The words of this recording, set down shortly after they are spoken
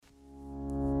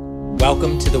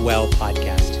Welcome to the Well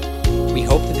podcast. We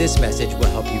hope that this message will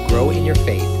help you grow in your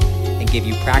faith and give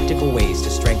you practical ways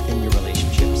to strengthen your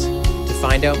relationships. To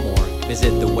find out more, visit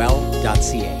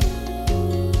thewell.ca.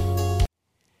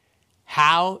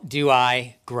 How do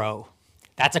I grow?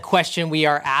 That's a question we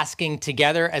are asking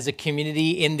together as a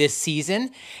community in this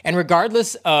season. And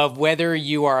regardless of whether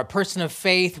you are a person of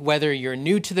faith, whether you're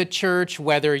new to the church,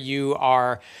 whether you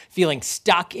are feeling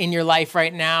stuck in your life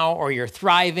right now, or you're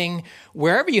thriving,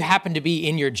 wherever you happen to be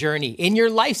in your journey, in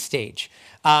your life stage,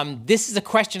 this is a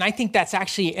question, I think that's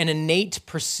actually an innate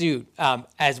pursuit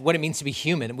as what it means to be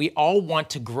human. We all want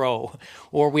to grow,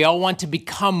 or we all want to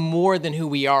become more than who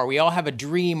we are. We all have a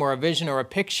dream or a vision or a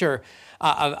picture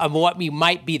of what we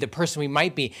might be, the person we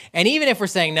might be. And even if we're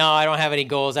saying, no, I don't have any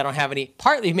goals, I don't have any,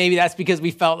 partly maybe that's because we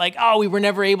felt like, we were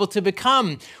never able to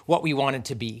become what we wanted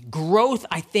to be. Growth,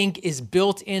 I think, is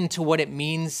built into what it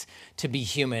means to be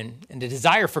human and the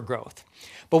desire for growth.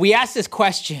 But we ask this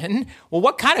question, well,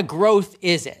 what kind of growth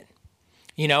is it?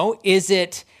 Is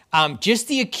it just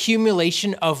the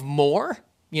accumulation of more?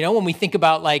 When we think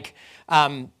about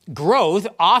growth,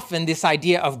 often this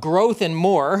idea of growth and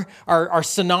more are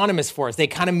synonymous for us. They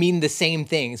kind of mean the same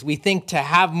things. We think to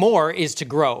have more is to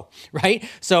grow, right?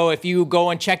 So if you go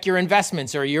and check your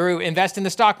investments or you invest in the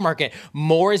stock market,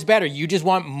 more is better. You just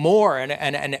want more,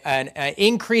 an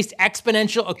increased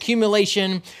exponential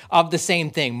accumulation of the same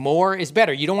thing. More is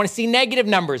better. You don't want to see negative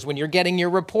numbers when you're getting your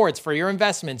reports for your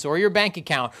investments or your bank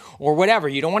account or whatever.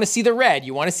 You don't want to see the red.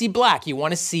 You want to see black. You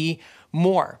want to see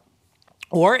more.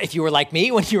 Or if you were like me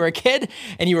when you were a kid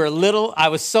and you were little, I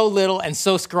was so little and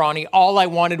so scrawny, all I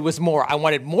wanted was more. I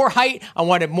wanted more height. I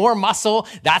wanted more muscle.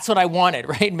 That's what I wanted,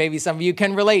 right? Maybe some of you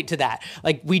can relate to that.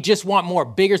 We just want more,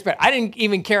 bigger, better. I didn't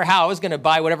even care how. I was going to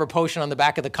buy whatever potion on the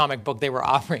back of the comic book they were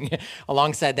offering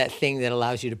alongside that thing that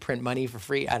allows you to print money for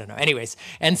free. I don't know. Anyways,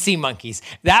 and sea monkeys.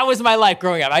 That was my life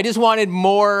growing up. I just wanted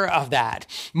more of that,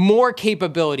 more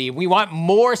capability. We want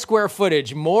more square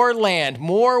footage, more land,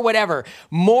 more whatever,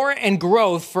 more and growth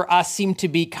for us seem to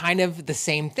be kind of the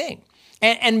same thing.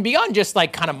 And beyond just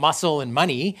kind of muscle and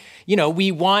money,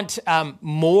 we want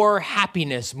more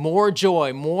happiness, more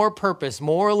joy, more purpose,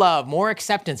 more love, more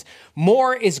acceptance.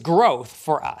 More is growth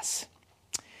for us.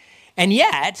 And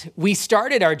yet, we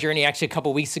started our journey actually a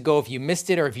couple weeks ago, if you missed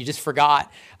it or if you just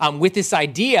forgot, with this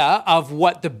idea of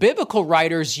what the biblical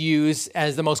writers use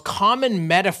as the most common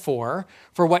metaphor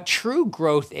for what true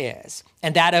growth is,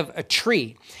 and that of a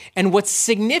tree. And what's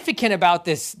significant about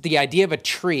this, the idea of a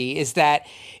tree, is that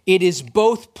it is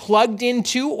both plugged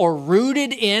into or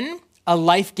rooted in a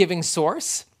life-giving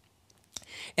source,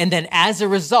 and then as a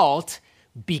result,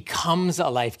 becomes a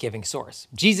life-giving source.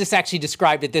 Jesus actually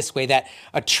described it this way, that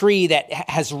a tree that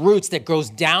has roots that grows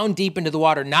down deep into the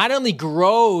water not only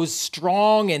grows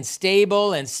strong and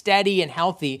stable and steady and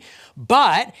healthy,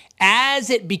 but as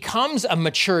it becomes a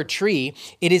mature tree,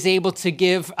 it is able to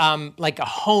give a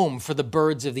home for the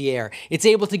birds of the air. It's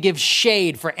able to give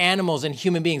shade for animals and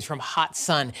human beings from hot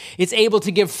sun. It's able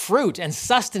to give fruit and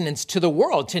sustenance to the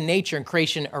world, to nature and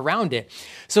creation around it.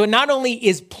 So it not only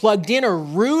is plugged in or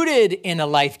rooted in a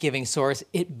life-giving source,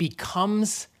 it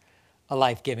becomes a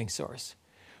life-giving source.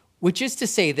 Which is to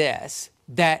say this,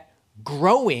 that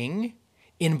growing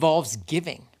involves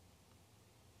giving.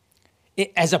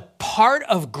 As a part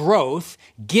of growth,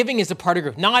 giving is a part of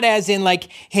growth. Not as in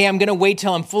hey, I'm going to wait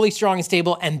till I'm fully strong and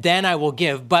stable and then I will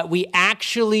give. But we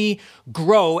actually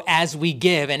grow as we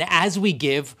give. And as we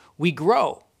give, we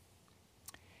grow.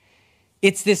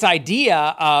 It's this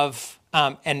idea of,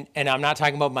 and I'm not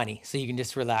talking about money, so you can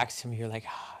just relax. Some of you are like,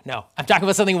 no, I'm talking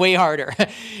about something way harder.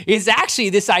 It's actually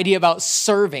this idea about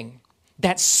serving.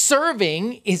 That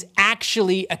serving is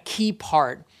actually a key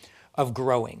part of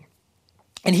growing.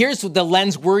 And here's the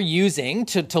lens we're using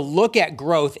to look at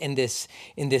growth in this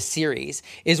series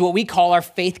is what we call our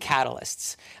faith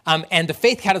catalysts. And the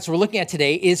faith catalyst we're looking at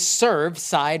today is serve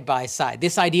side by side.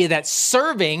 This idea that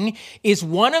serving is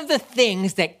one of the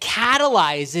things that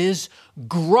catalyzes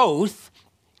growth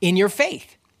in your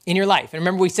faith, in your life. And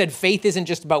remember, we said faith isn't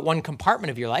just about one compartment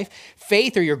of your life.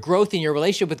 Faith, or your growth in your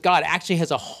relationship with God, actually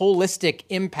has a holistic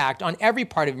impact on every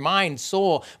part of your mind,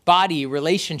 soul, body,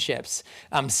 relationships,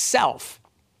 self.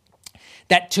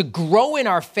 That to grow in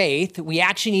our faith, we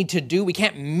actually need to we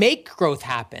can't make growth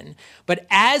happen, but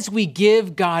as we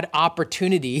give God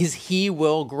opportunities, he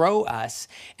will grow us.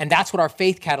 And that's what our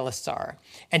faith catalysts are.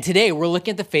 And today we're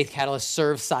looking at the faith catalyst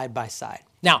serve side by side.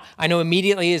 Now, I know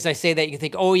immediately as I say that, you can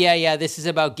think, oh, yeah, this is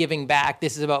about giving back.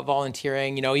 This is about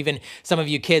volunteering. Even some of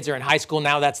you kids are in high school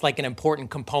now. That's like an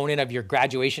important component of your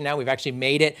graduation now. We've actually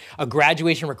made it a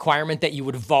graduation requirement that you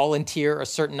would volunteer a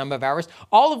certain number of hours,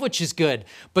 all of which is good.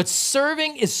 But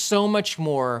serving is so much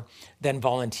more than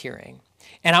volunteering.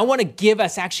 And I want to give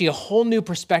us actually a whole new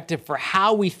perspective for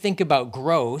how we think about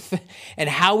growth and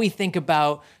how we think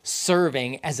about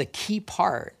serving as a key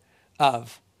part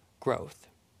of growth.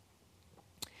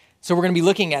 So we're going to be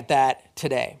looking at that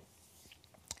today.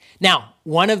 Now,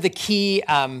 one of the key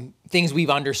things we've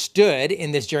understood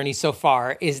in this journey so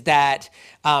far is that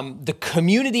the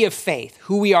community of faith,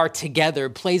 who we are together,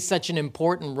 plays such an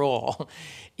important role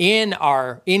in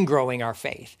growing our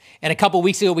faith. And a couple of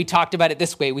weeks ago, we talked about it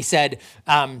this way. We said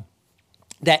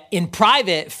that in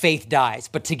private, faith dies,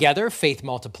 but together, faith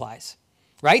multiplies.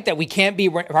 Right? That we can't be,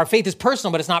 our faith is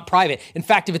personal, but it's not private. In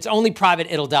fact, if it's only private,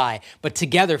 it'll die. But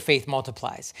together, faith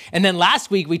multiplies. And then last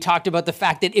week, we talked about the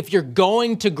fact that if you're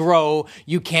going to grow,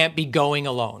 you can't be going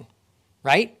alone.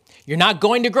 Right? You're not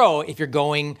going to grow if you're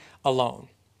going alone.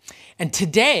 And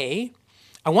today,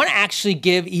 I want to actually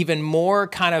give even more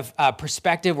kind of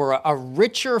perspective, or a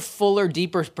richer, fuller,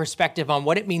 deeper perspective on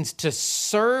what it means to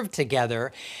serve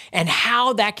together and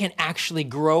how that can actually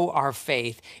grow our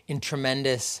faith in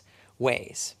tremendous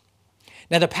ways.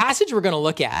 Now, the passage we're going to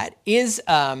look at is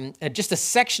just a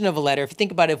section of a letter. If you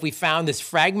think about it, if we found this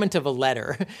fragment of a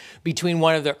letter between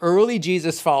one of the early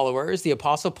Jesus followers, the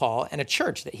Apostle Paul, and a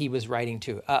church that he was writing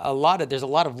to. There's a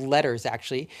lot of letters,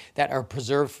 actually, that are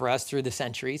preserved for us through the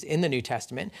centuries in the New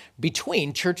Testament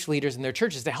between church leaders and their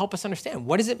churches to help us understand,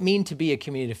 what does it mean to be a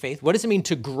community of faith? What does it mean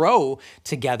to grow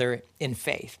together in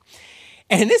faith?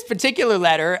 And in this particular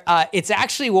letter, it's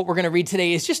actually what we're going to read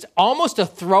today is just almost a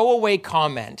throwaway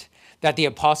comment that the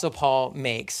Apostle Paul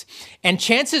makes. And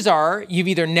chances are you've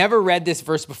either never read this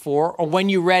verse before, or when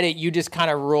you read it, you just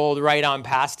kind of rolled right on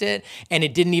past it and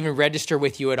it didn't even register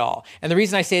with you at all. And the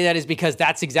reason I say that is because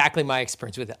that's exactly my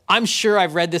experience with it. I'm sure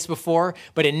I've read this before,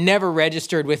 but it never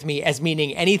registered with me as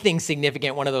meaning anything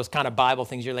significant, one of those kind of Bible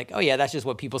things. You're like, oh yeah, that's just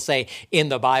what people say in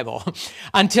the Bible.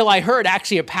 Until I heard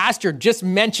actually a pastor just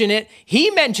mention it.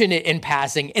 He mentioned it in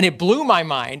passing and it blew my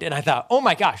mind. And I thought, oh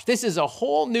my gosh, this is a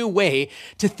whole new way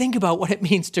to think about what it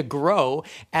means to grow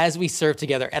as we serve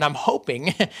together. And I'm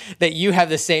hoping that you have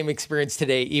the same experience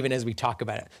today, even as we talk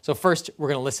about it. So first, we're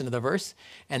going to listen to the verse,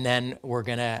 and then we're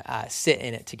going to sit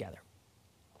in it together.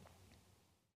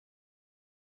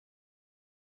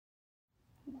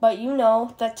 But you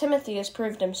know that Timothy has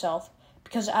proved himself,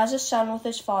 because as a son with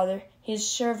his father, he has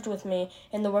served with me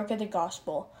in the work of the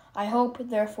gospel. I hope,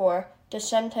 therefore, to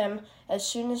send him as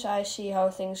soon as I see how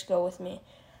things go with me.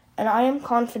 And I am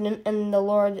confident in the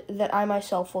Lord that I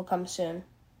myself will come soon.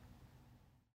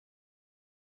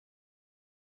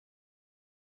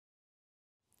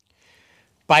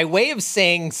 By way of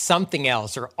saying something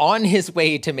else, or on his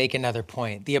way to make another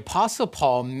point, the Apostle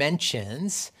Paul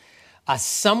mentions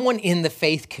someone in the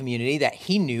faith community that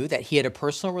he knew, that he had a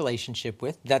personal relationship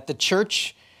with, that the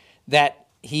church that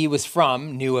he was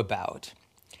from knew about.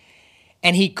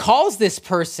 And he calls this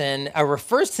person,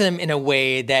 refers to them in a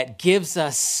way that gives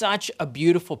us such a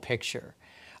beautiful picture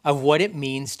of what it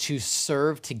means to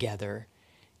serve together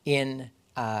in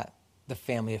the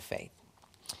family of faith.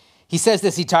 He says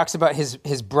this, he talks about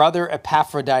his brother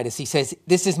Epaphroditus. He says,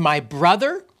 this is my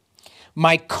brother,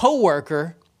 my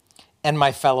co-worker, and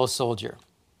my fellow soldier.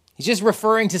 He's just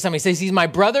referring to somebody. He says, he's my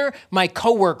brother, my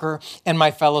coworker, and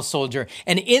my fellow soldier.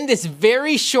 And in this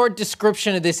very short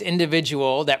description of this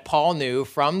individual that Paul knew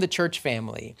from the church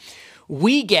family,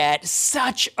 we get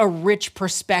such a rich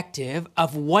perspective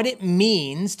of what it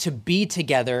means to be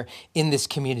together in this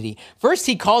community. First,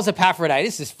 he calls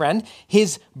Epaphroditus, his friend,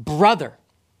 his brother.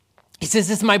 He says,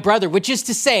 this is my brother, which is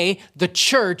to say, the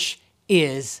church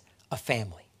is a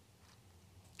family.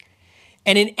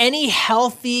 And in any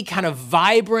healthy, kind of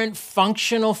vibrant,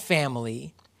 functional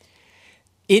family,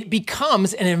 it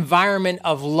becomes an environment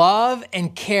of love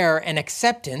and care and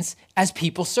acceptance as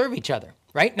people serve each other,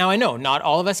 right? Now, I know not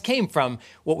all of us came from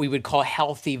what we would call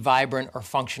healthy, vibrant, or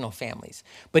functional families.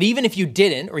 But even if you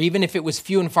didn't, or even if it was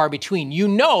few and far between, you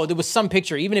know there was some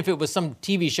picture, even if it was some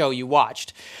TV show you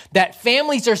watched, that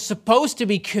families are supposed to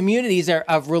be communities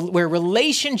where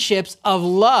relationships of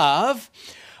love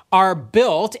are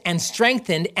built and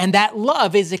strengthened, and that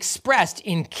love is expressed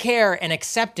in care and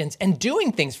acceptance and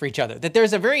doing things for each other. That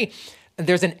there's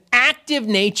an active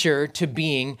nature to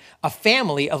being a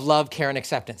family of love, care, and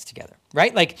acceptance together,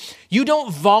 right? Like, you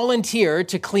don't volunteer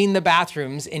to clean the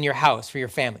bathrooms in your house for your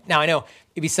family. Now, I know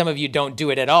maybe some of you don't do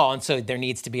it at all, and so there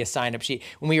needs to be a sign-up sheet.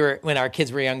 When our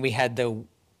kids were young, we had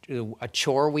a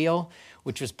chore wheel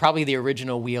which was probably the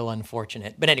original wheel,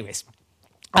 unfortunate. But anyways,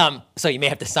 so you may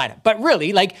have to sign up. But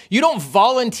really, you don't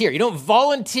volunteer. You don't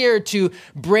volunteer to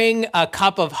bring a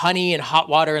cup of honey and hot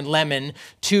water and lemon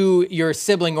to your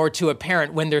sibling or to a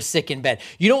parent when they're sick in bed.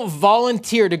 You don't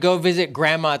volunteer to go visit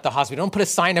grandma at the hospital. You don't put a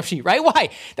sign-up sheet, right? Why?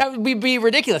 That would be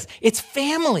ridiculous. It's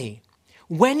family.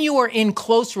 When you are in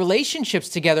close relationships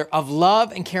together of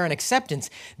love and care and acceptance,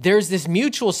 there's this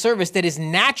mutual service that is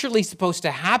naturally supposed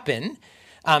to happen.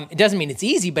 It doesn't mean it's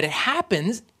easy, but it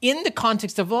happens in the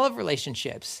context of love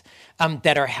relationships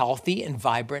that are healthy and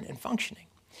vibrant and functioning.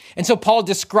 And so Paul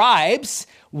describes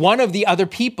one of the other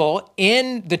people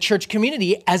in the church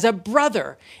community as a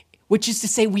brother, which is to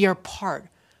say we are part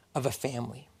of a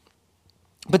family.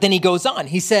 But then he goes on.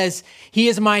 He says, he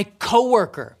is my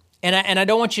coworker. And I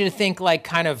don't want you to think like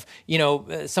kind of,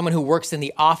 someone who works in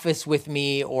the office with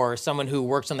me or someone who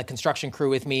works on the construction crew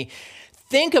with me.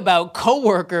 Think about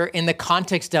coworker in the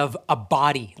context of a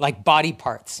body, like body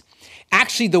parts.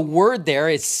 Actually, the word there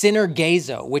is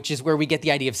synergezo, which is where we get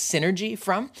the idea of synergy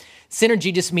from.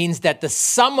 Synergy just means that the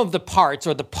sum of the parts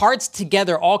or the parts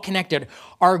together all connected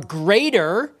are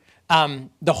greater.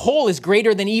 The whole is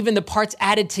greater than even the parts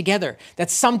added together. That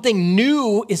something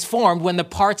new is formed when the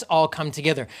parts all come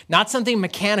together. Not something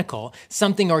mechanical,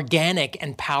 something organic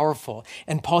and powerful.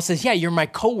 And Paul says, yeah, you're my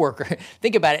coworker.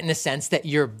 Think about it in the sense that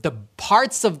the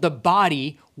parts of the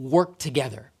body work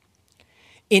together.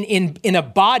 In a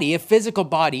body, a physical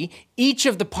body, each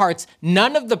of the parts,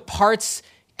 none of the parts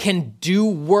can do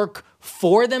work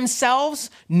for themselves,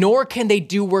 nor can they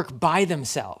do work by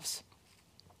themselves.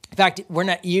 In fact,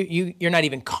 you're not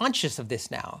even conscious of this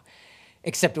now,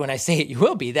 except when I say it, you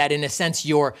will be, that in a sense,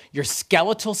 your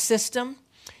skeletal system,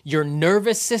 your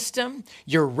nervous system,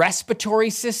 your respiratory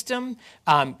system,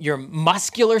 your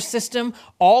muscular system,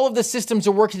 all of the systems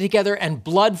are working together and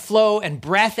blood flow and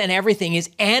breath and everything is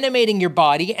animating your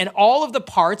body and all of the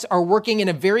parts are working in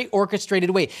a very orchestrated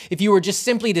way. If you were just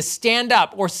simply to stand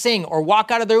up or sing or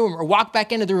walk out of the room or walk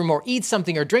back into the room or eat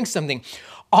something or drink something,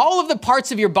 all of the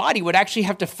parts of your body would actually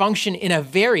have to function in a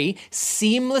very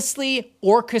seamlessly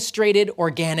orchestrated,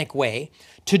 organic way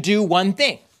to do one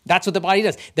thing. That's what the body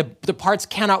does. The parts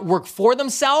cannot work for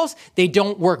themselves, they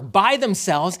don't work by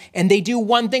themselves, and they do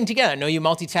one thing together. I know you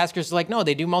multitaskers are like, no,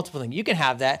 they do multiple things. You can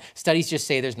have that. Studies just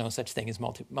say there's no such thing as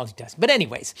multitasking. But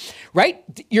anyways, right?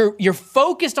 You're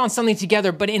focused on something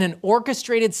together, but in an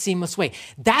orchestrated, seamless way.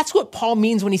 That's what Paul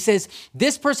means when he says,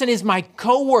 this person is my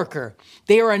coworker.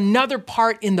 They are another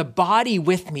part in the body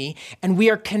with me, and we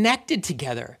are connected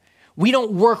together. We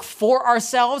don't work for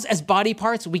ourselves as body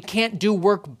parts. We can't do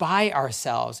work by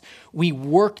ourselves. We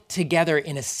work together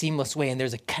in a seamless way, and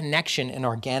there's a connection, an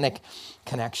organic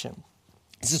connection.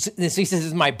 So he says, this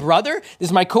is my brother, this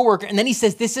is my coworker, and then he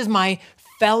says, this is my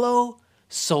fellow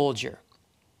soldier,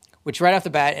 which right off the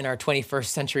bat in our 21st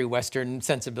century Western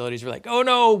sensibilities, we're like, oh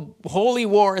no, holy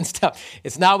war and stuff.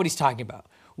 It's not what he's talking about.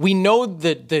 We know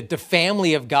that the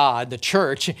family of God, the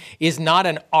church, is not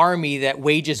an army that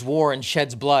wages war and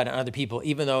sheds blood on other people,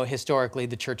 even though historically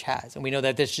the church has. And we know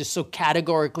that that's just so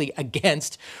categorically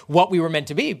against what we were meant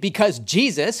to be because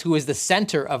Jesus, who is the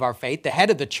center of our faith, the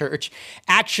head of the church,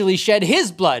 actually shed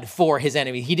his blood for his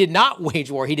enemy. He did not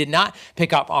wage war. He did not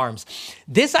pick up arms.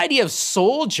 This idea of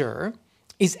soldier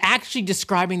is actually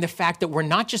describing the fact that we're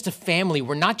not just a family,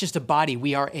 we're not just a body,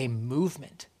 we are a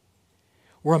movement.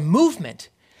 We're a movement.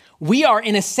 We are,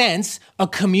 in a sense, a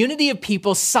community of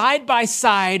people side by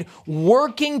side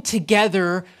working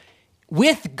together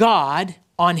with God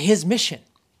on his mission.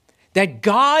 That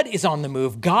God is on the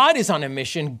move. God is on a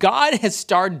mission. God has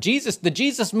started Jesus. The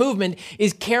Jesus movement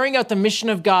is carrying out the mission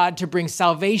of God to bring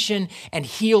salvation and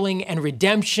healing and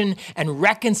redemption and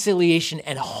reconciliation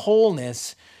and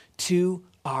wholeness to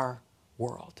our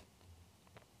world.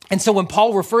 And so when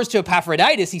Paul refers to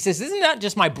Epaphroditus, he says, this is not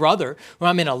just my brother who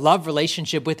I'm in a love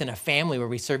relationship with in a family where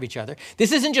we serve each other.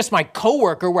 This isn't just my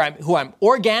coworker who I'm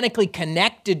organically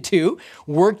connected to,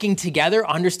 working together,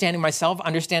 understanding myself,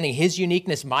 understanding his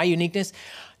uniqueness, my uniqueness.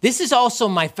 This is also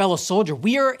my fellow soldier.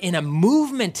 We are in a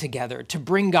movement together to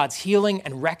bring God's healing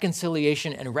and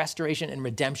reconciliation and restoration and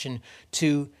redemption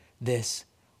to this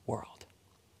world.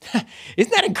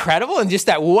 Isn't that incredible? In just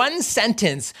that one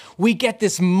sentence, we get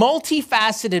this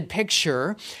multifaceted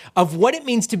picture of what it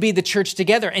means to be the church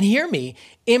together. And hear me,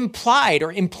 implied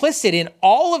or implicit in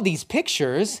all of these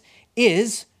pictures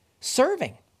is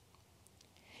serving.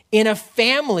 In a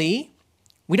family,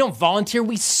 we don't volunteer,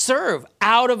 we serve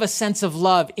out of a sense of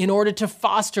love in order to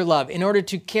foster love, in order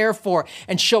to care for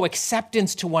and show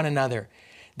acceptance to one another.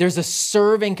 There's a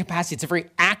serving capacity. It's a very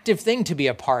active thing to be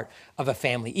a part of a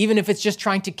family. Even if it's just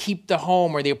trying to keep the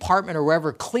home or the apartment or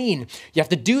wherever clean, you have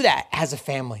to do that as a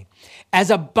family. As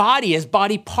a body, as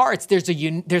body parts, there's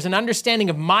an understanding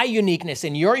of my uniqueness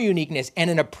and your uniqueness and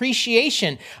an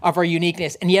appreciation of our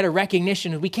uniqueness, and yet a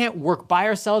recognition that we can't work by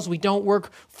ourselves. We don't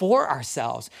work for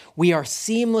ourselves. We are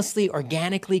seamlessly,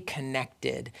 organically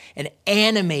connected and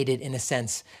animated, in a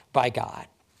sense, by God.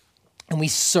 And we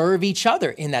serve each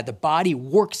other in that. The body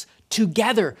works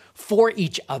together for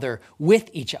each other, with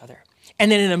each other. And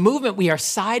then in a movement, we are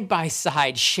side by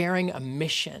side sharing a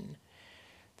mission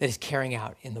that is carrying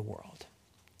out in the world.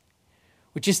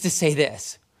 Which is to say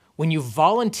this: when you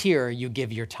volunteer, you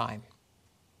give your time.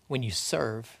 When you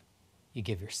serve, you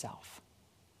give yourself.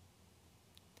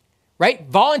 Right?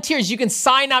 Volunteers, you can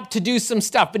sign up to do some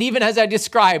stuff. But even as I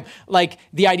described, like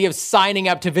the idea of signing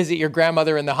up to visit your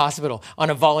grandmother in the hospital on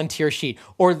a volunteer sheet,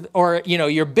 or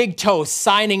your big toe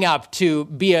signing up to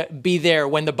be there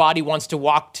when the body wants to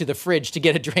walk to the fridge to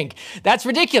get a drink. That's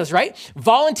ridiculous, right?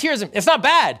 Volunteerism, it's not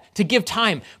bad to give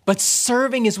time, but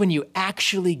serving is when you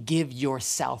actually give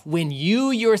yourself, when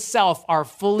you yourself are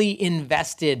fully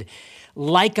invested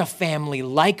like a family,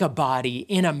 like a body,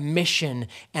 in a mission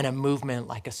and a movement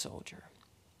like a soldier.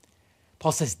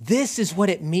 Paul says this is what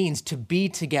it means to be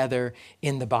together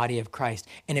in the body of Christ.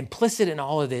 And implicit in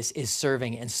all of this is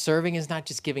serving. And serving is not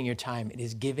just giving your time, it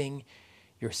is giving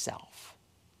yourself.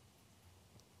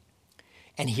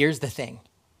 And here's the thing.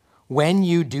 When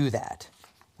you do that,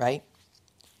 right,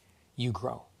 you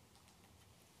grow.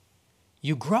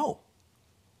 You grow.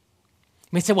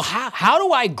 You may say, well, how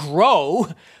do I grow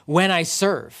when I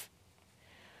serve?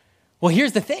 Well,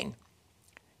 here's the thing.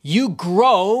 You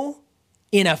grow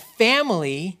in a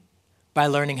family by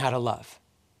learning how to love.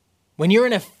 When you're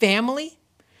in a family,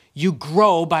 you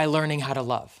grow by learning how to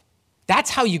love. That's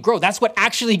how you grow. That's what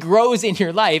actually grows in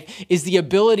your life, is the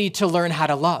ability to learn how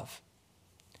to love.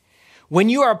 When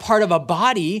you are a part of a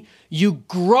body, you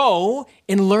grow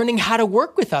in learning how to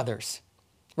work with others,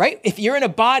 right? If you're in a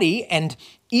body and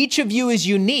each of you is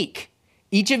unique,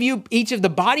 each of the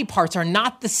body parts are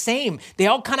not the same. They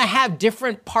all kind of have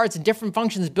different parts and different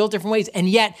functions built different ways, and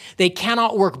yet they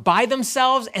cannot work by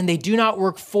themselves and they do not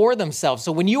work for themselves.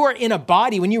 So when you are in a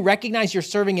body, when you recognize you're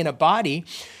serving in a body,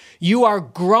 you are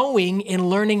growing in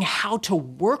learning how to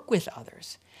work with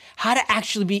others, how to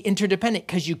actually be interdependent,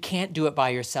 because you can't do it by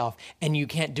yourself and you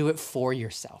can't do it for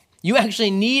yourself. You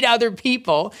actually need other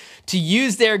people to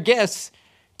use their gifts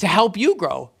to help you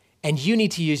grow. And you need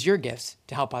to use your gifts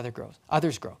to help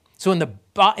others grow. So in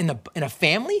a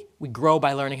family, we grow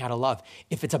by learning how to love.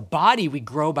 If it's a body, we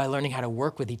grow by learning how to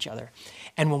work with each other.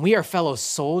 And when we are fellow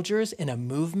soldiers in a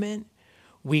movement,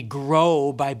 we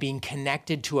grow by being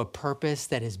connected to a purpose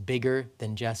that is bigger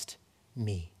than just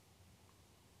me.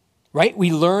 Right?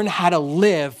 We learn how to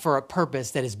live for a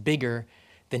purpose that is bigger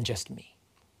than just me.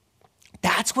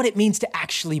 That's what it means to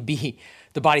actually be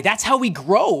the body. That's how we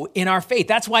grow in our faith.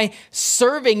 That's why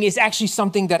serving is actually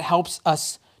something that helps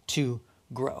us to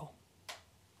grow.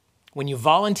 When you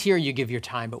volunteer, you give your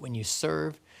time, but when you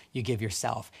serve, you give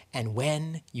yourself. And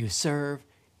when you serve,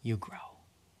 you grow.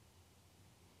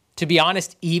 To be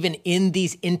honest, even in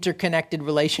these interconnected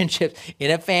relationships,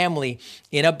 in a family,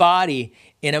 in a body,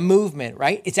 in a movement,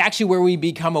 right? It's actually where we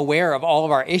become aware of all of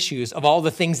our issues, of all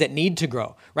the things that need to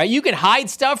grow, right? You can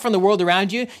hide stuff from the world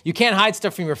around you. You can't hide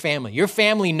stuff from your family. Your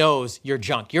family knows your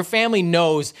junk. Your family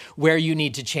knows where you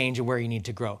need to change and where you need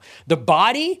to grow. The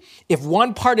body, if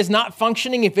one part is not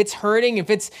functioning, if it's hurting, if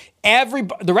it's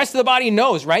the rest of the body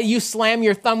knows, right? You slam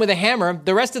your thumb with a hammer,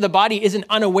 the rest of the body isn't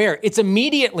unaware. It's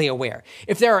immediately aware.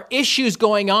 If there are issues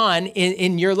going on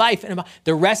in your life,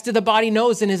 the rest of the body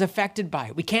knows and is affected by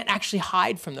it. We can't actually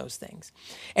hide from those things.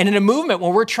 And in a movement,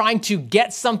 when we're trying to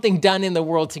get something done in the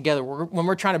world together, when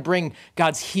we're trying to bring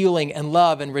God's healing and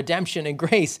love and redemption and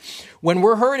grace, when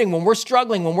we're hurting, when we're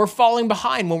struggling, when we're falling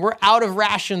behind, when we're out of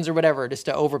rations or whatever, just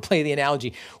to overplay the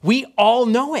analogy, we all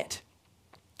know it.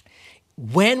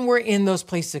 When we're in those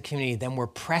places of community, then we're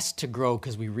pressed to grow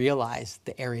because we realize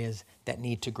the areas that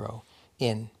need to grow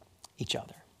in each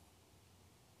other.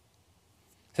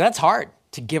 So that's hard,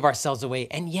 to give ourselves away.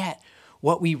 And yet,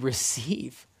 what we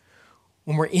receive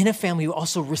when we're in a family, we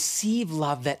also receive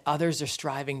love that others are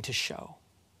striving to show.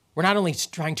 We're not only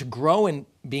trying to grow in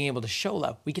being able to show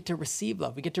love, we get to receive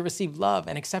love. We get to receive love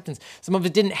and acceptance. Some of us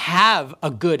didn't have a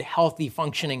good, healthy,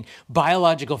 functioning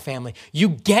biological family. You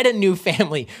get a new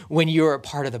family when you're a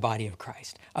part of the body of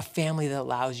Christ, a family that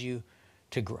allows you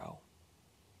to grow.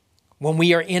 When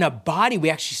we are in a body, we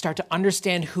actually start to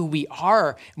understand who we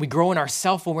are, and we grow in our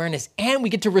self-awareness, and we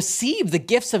get to receive the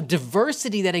gifts of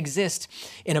diversity that exist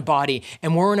in a body.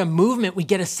 And when we're in a movement, we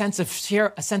get a sense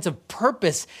of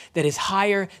purpose that is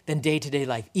higher than day-to-day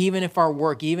life. Even if our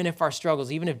work, even if our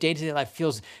struggles, even if day-to-day life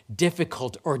feels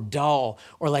difficult or dull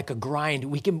or like a grind,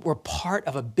 we're part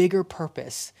of a bigger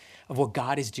purpose of what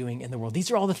God is doing in the world.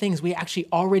 These are all the things we actually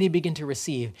already begin to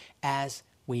receive as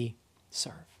we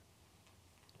serve.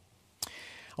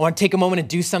 I want to take a moment and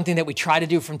do something that we try to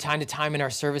do from time to time in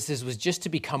our services, was just to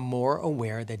become more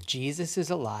aware that Jesus is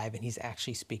alive and he's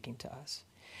actually speaking to us.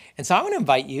 And so I want to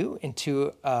invite you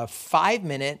into a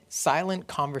 5-minute silent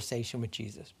conversation with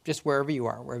Jesus, just wherever you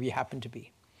are, wherever you happen to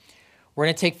be. We're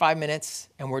going to take 5 minutes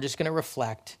and we're just going to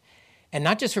reflect. And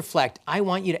not just reflect, I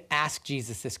want you to ask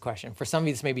Jesus this question. For some of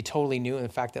you, this may be totally new in the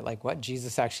fact that, like, what?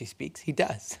 Jesus actually speaks? He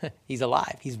does. He's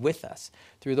alive. He's with us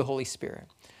through the Holy Spirit.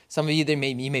 Some of you,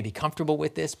 you may be comfortable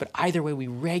with this, but either way, we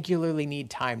regularly need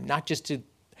time, not just to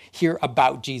hear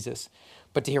about Jesus,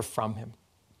 but to hear from him.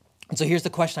 And so here's the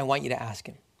question I want you to ask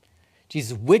him.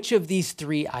 Jesus, which of these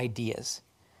 3 ideas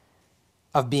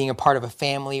of being a part of a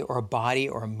family or a body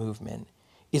or a movement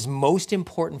is most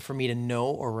important for me to know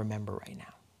or remember right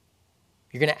now?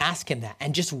 You're going to ask him that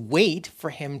and just wait for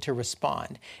him to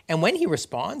respond. And when he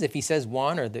responds, if he says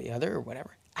one or the other or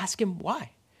whatever, ask him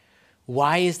why.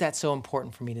 Why is that so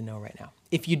important for me to know right now?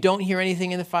 If you don't hear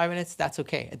anything in the 5 minutes, that's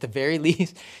okay. At the very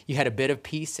least, you had a bit of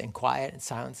peace and quiet and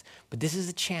silence. But this is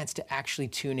a chance to actually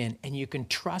tune in, and you can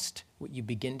trust what you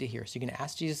begin to hear. So you're going to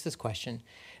ask Jesus this question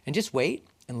and just wait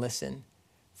and listen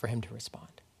for him to respond.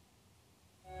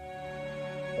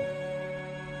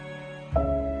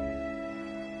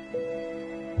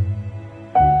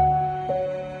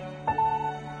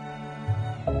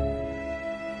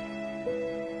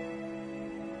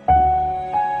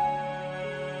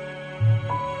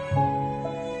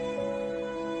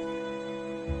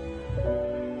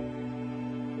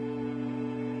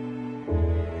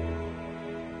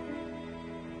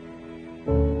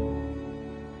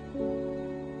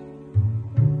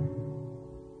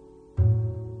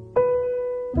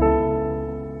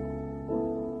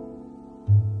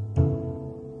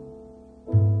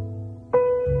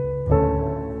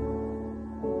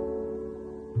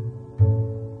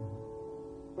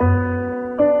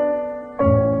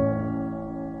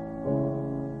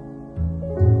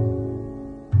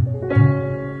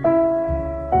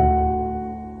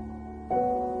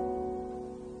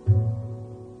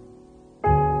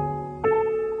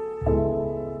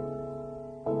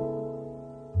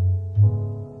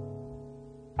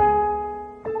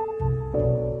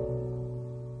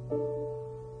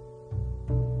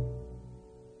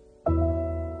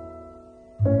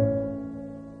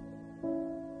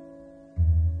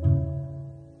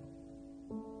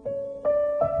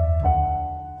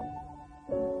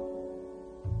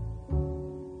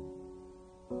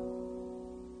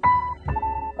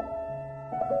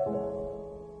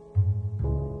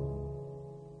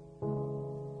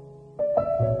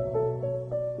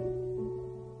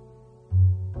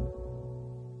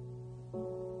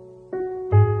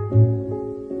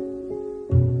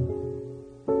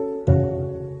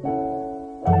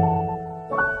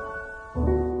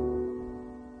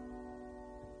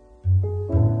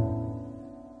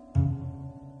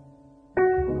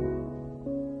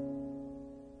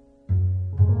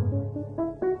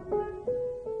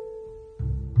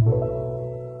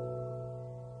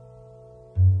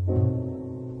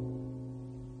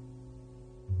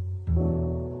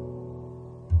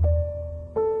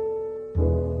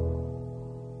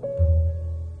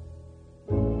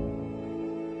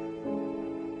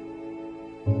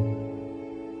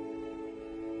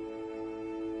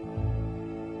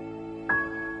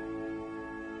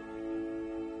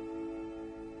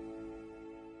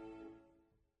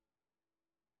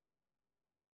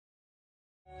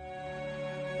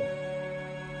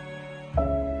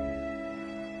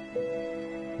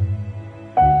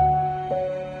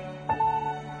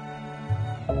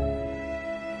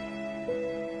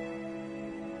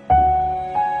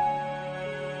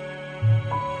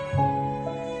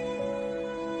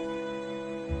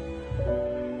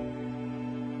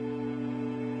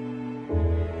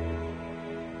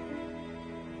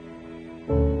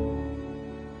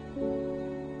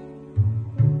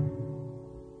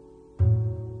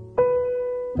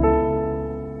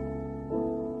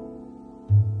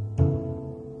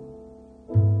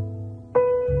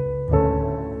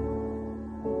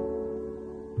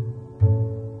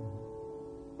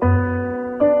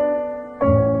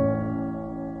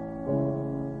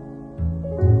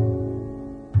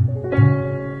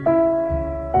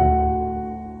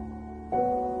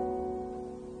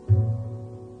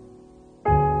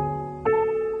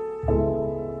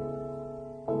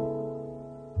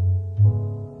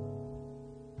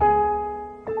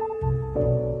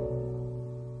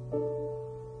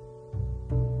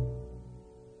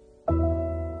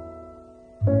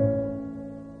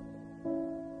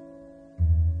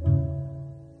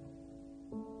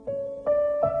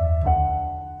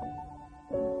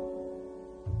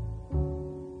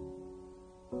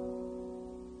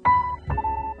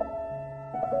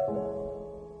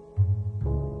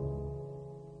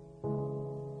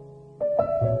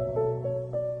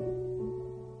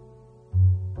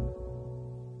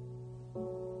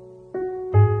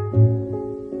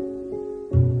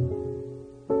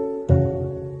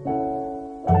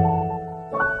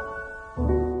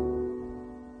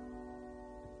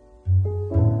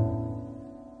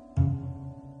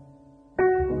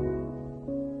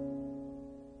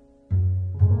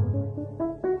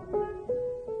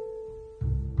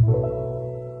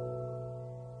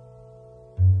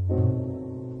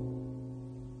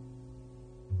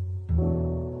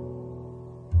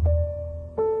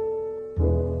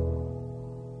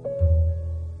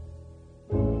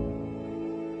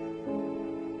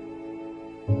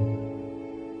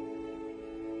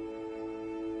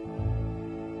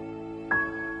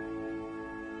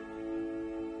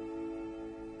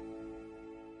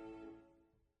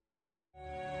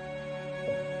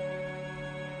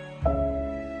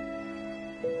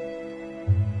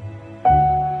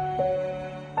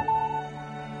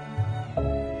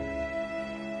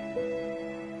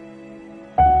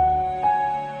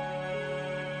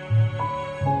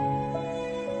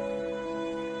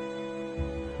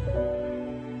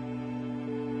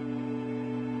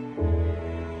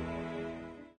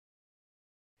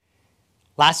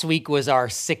 Last week was our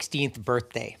 16th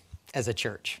birthday as a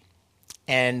church.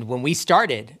 And when we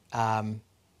started, and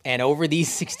over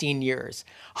these 16 years,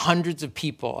 hundreds of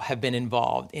people have been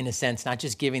involved, in a sense, not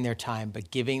just giving their time,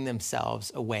 but giving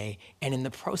themselves away, and in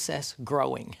the process,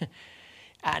 growing.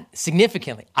 And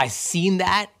significantly, I've seen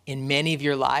that in many of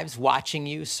your lives, watching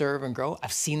you serve and grow.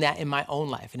 I've seen that in my own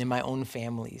life and in my own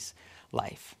family's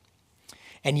life.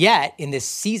 And yet, in this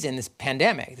season, this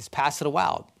pandemic, this past little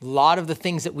while, a lot of the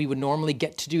things that we would normally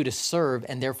get to do to serve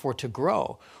and therefore to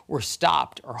grow were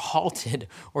stopped or halted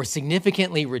or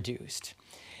significantly reduced.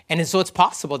 And so it's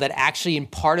possible that actually in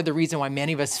part of the reason why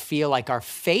many of us feel like our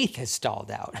faith has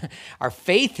stalled out,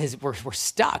 we're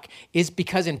stuck, is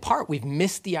because in part we've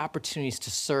missed the opportunities to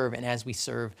serve, and as we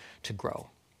serve, to grow.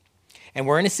 And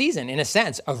we're in a season, in a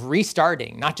sense, of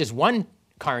restarting, not just one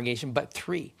congregation, but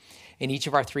three, in each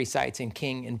of our three sites in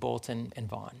King and Bolton and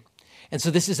Vaughan. And so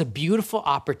this is a beautiful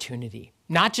opportunity,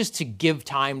 not just to give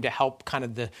time to help kind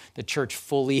of the church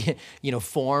fully,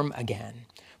 form again,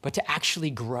 but to actually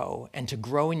grow and to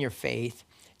grow in your faith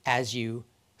as you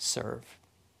serve.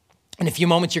 In a few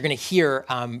moments, you're going to hear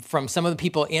from some of the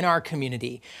people in our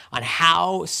community on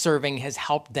how serving has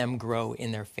helped them grow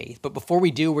in their faith. But before we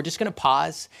do, we're just going to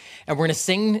pause and we're going to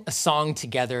sing a song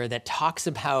together that talks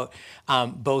about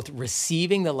both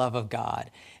receiving the love of God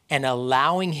and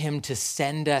allowing him to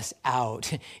send us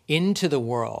out into the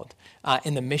world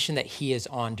in the mission that he is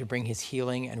on to bring his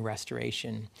healing and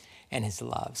restoration and his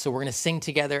love. So we're going to sing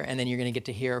together, and then you're going to get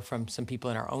to hear from some people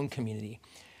in our own community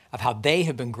of how they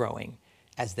have been growing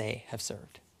as they have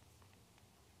served.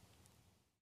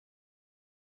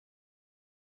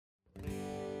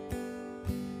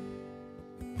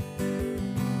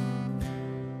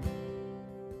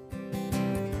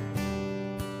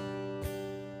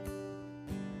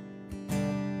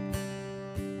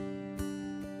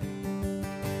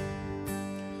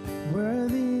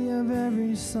 Worthy of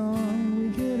every song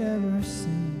we could ever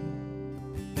sing,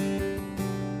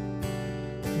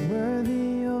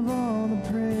 worthy of all the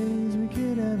praise we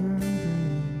could ever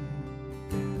bring,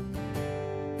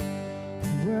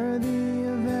 worthy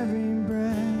of every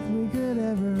breath we could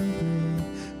ever breathe.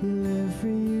 We live for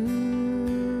you.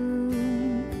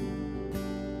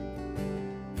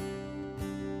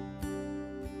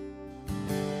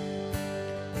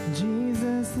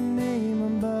 Jesus, the name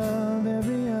above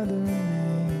every other name.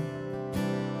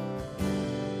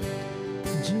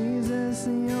 Jesus,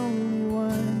 the only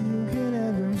one who could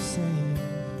ever save.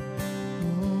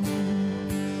 Oh,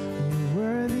 you're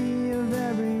worthy of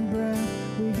every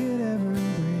breath we could ever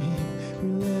breathe.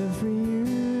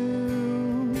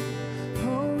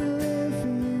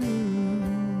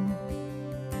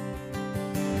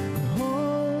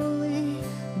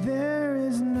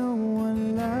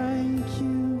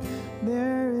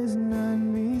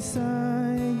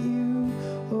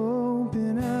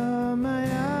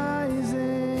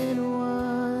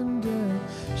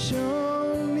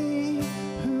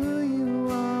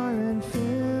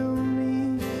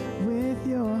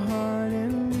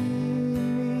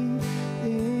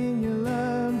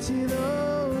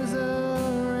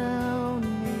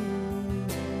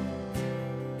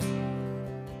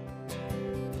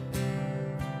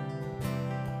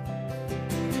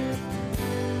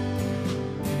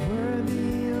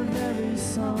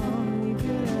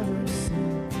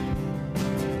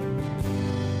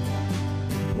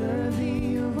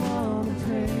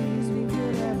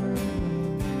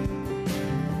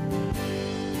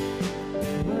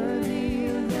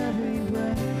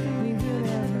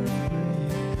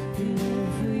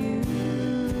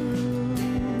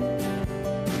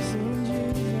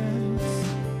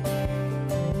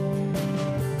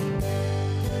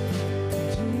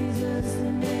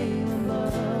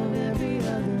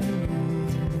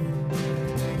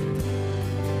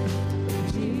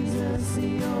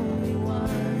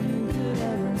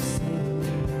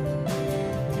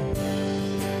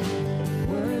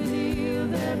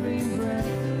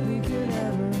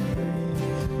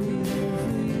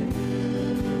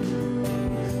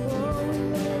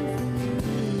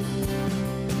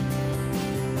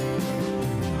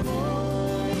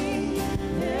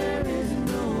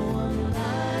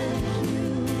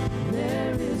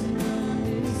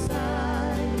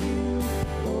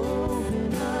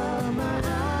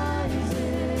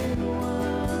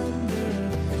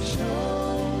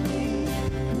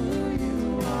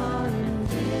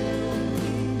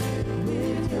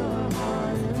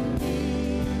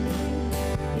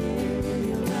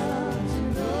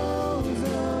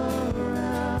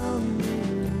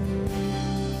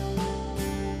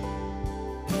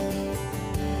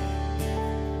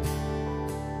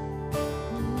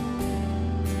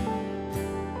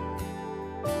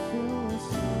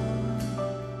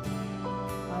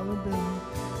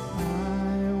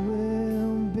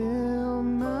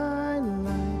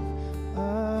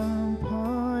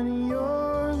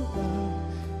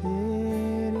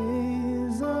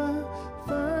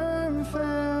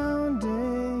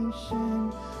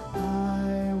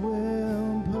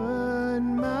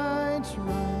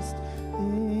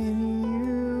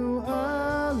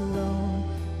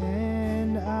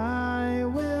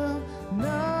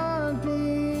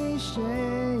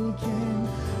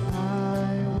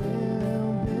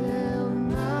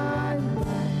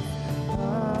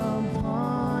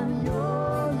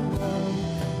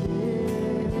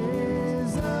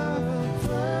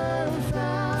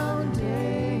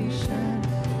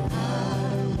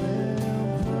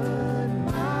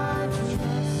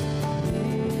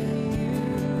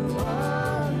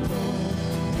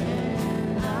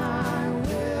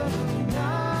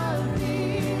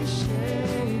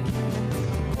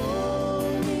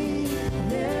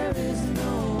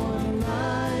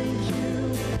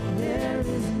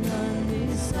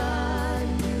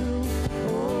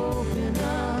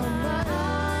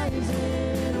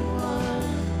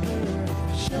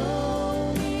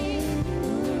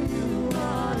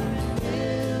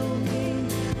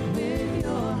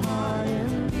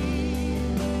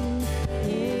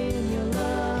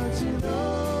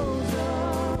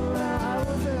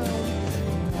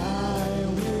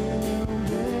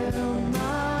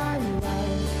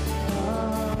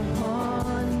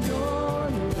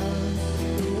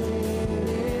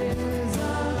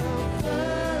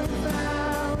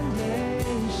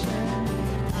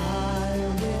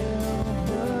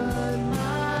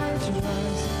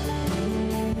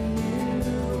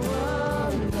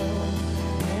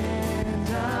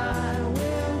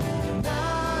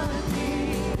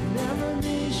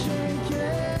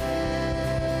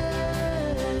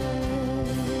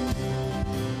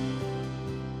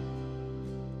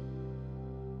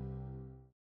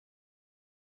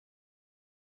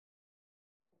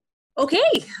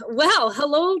 Okay, well,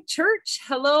 hello, church.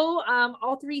 Hello,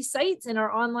 all three sites in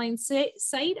our online site.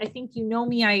 I think you know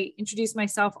me. I introduce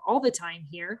myself all the time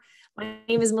here. My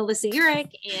name is Melissa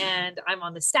Urich, and I'm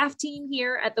on the staff team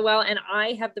here at The Well, and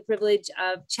I have the privilege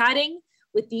of chatting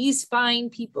with these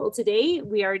fine people today.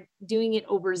 We are doing it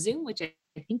over Zoom, which I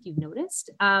think you've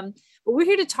noticed. But we're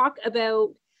here to talk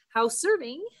about how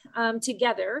serving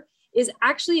together is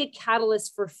actually a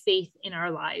catalyst for faith in our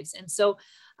lives. And so,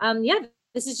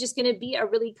 this is just going to be a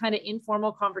really kind of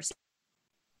informal conversation.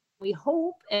 We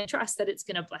hope and trust that it's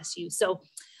going to bless you. So,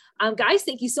 guys,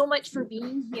 thank you so much for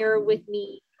being here with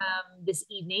me this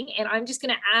evening. And I'm just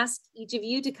going to ask each of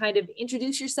you to kind of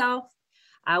introduce yourself,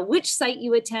 which site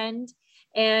you attend,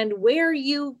 and where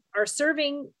you are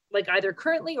serving, like either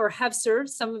currently or have served.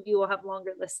 Some of you will have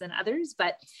longer lists than others,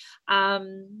 but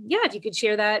if you could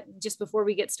share that just before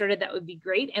we get started, that would be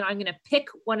great. And I'm going to pick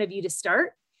one of you to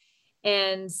start.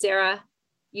 And Sarah,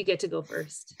 you get to go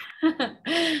first.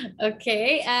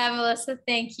 Okay, Melissa,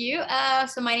 thank you.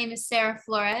 So my name is Sarah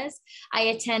Flores. I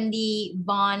attend the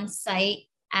Vaughan site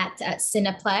at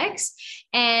Cineplex.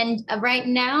 And right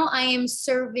now I am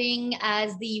serving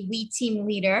as the We Team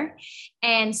leader.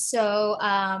 And so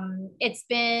it's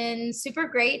been super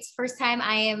great. It's the first time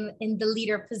I am in the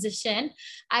leader position.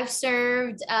 I've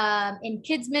served in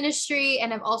kids ministry,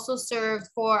 and I've also served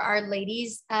for our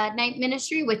ladies night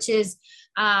ministry, which is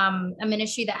a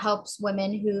ministry that helps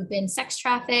women who've been sex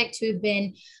trafficked, who've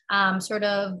been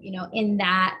in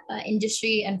that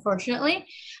industry, unfortunately.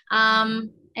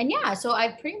 So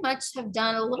I pretty much have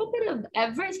done a little bit of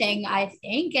everything, I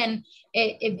think. And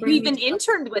it brings You've even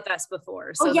interned with us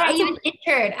before. So I even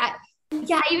interned. I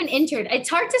even interned. It's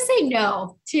hard to say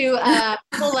no to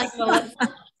people like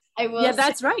Melissa. I will. Yeah,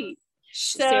 that's right.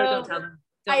 Sarah, don't tell them.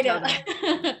 I know.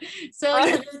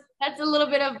 So that's a little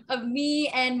bit of me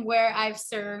and where I've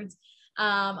served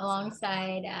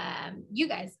alongside you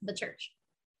guys, the church.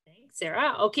 Thanks,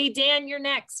 Sarah. Okay, Dan, you're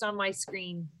next on my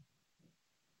screen.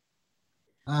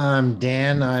 I'm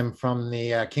Dan. I'm from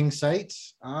the King site.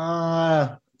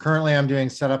 Currently, I'm doing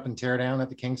setup and teardown at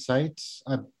the King site.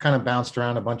 I've kind of bounced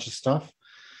around a bunch of stuff.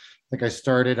 I think I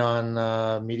started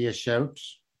on Media Shout.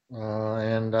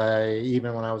 And I,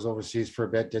 even when I was overseas for a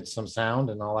bit, did some sound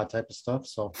and all that type of stuff.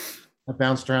 So I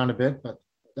bounced around a bit, but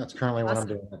that's currently what I'm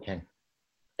doing at King.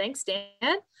 Thanks,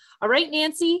 Dan. All right,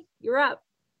 Nancy, you're up.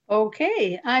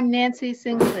 Okay, I'm Nancy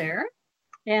Sinclair,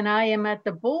 and I am at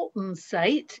the Bolton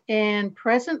site. And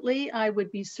presently, I would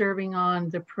be serving on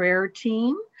the prayer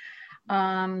team,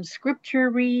 scripture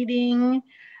reading,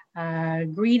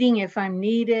 greeting if I'm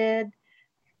needed,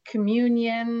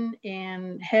 communion,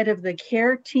 and head of the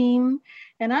care team.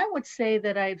 And I would say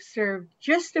that I've served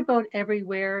just about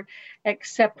everywhere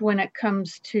except when it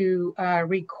comes to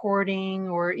recording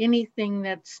or anything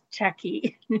that's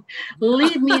techie.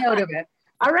 Leave me out of it.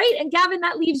 All right, and Gavin,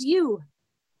 that leaves you.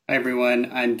 Hi everyone,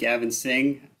 I'm Gavin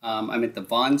Singh. I'm at the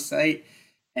Vaughan site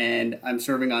and I'm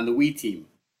serving on the We team.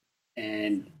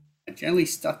 And I generally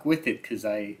stuck with it because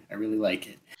I really like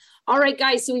it. All right,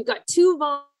 guys, so we've got two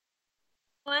Vaughns,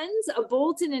 a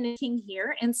Bolton and a King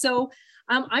here. And so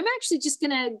I'm actually just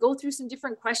going to go through some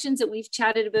different questions that we've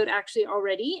chatted about actually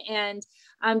already, and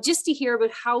just to hear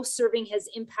about how serving has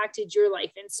impacted your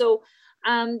life. And so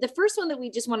the first one that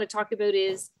we just want to talk about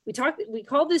is we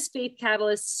call this Faith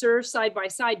Catalyst serve side by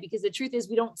side, because the truth is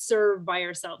we don't serve by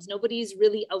ourselves. Nobody's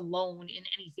really alone in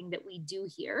anything that we do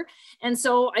here. And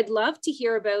so I'd love to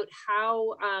hear about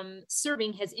how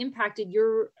serving has impacted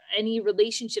any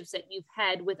relationships that you've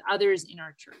had with others in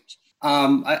our church.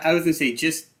 I was going to say,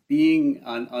 just being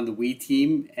on the We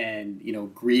team and,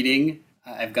 greeting,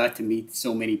 I've got to meet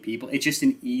so many people. It's just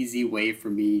an easy way for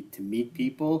me to meet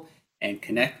people and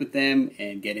connect with them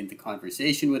and get into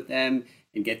conversation with them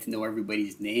and get to know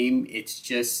everybody's name. It's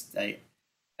just, I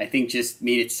think just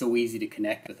made it so easy to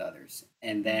connect with others.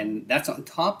 And then that's on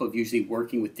top of usually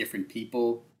working with different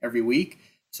people every week.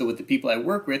 So with the people I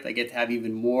work with, I get to have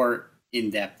even more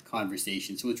in-depth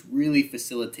conversations. So it's really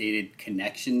facilitated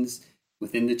connections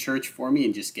within the church for me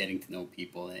and just getting to know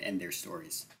people and their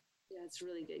stories. Yeah, it's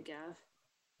really good, Gav.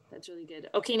 That's really good.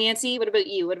 Okay, Nancy, what about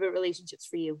you? What about relationships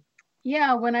for you?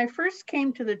 Yeah, when I first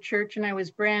came to the church and I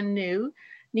was brand new,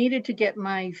 needed to get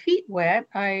my feet wet,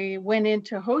 I went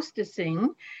into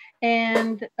hostessing.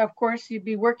 And of course, you'd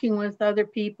be working with other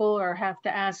people or have to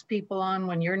ask people on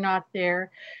when you're not there.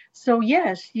 So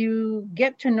yes, you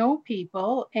get to know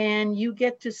people and you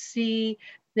get to see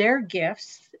their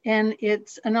gifts. And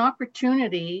it's an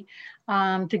opportunity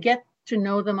to get to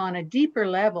know them on a deeper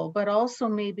level, but also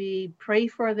maybe pray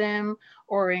for them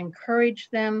or encourage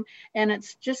them. And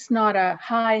it's just not a,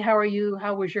 hi, how are you?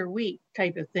 How was your week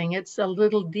type of thing. It's a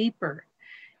little deeper.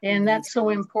 And that's so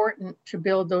important to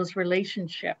build those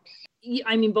relationships.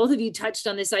 I mean, both of you touched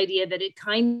on this idea that it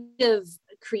kind of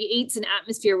creates an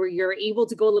atmosphere where you're able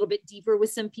to go a little bit deeper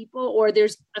with some people, or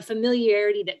there's a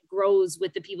familiarity that grows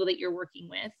with the people that you're working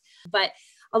with. But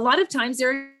a lot of times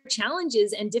there are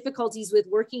challenges and difficulties with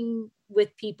working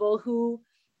with people who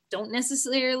don't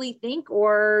necessarily think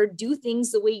or do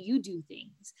things the way you do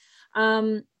things.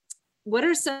 What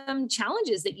are some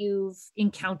challenges that you've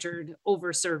encountered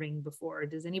over serving before?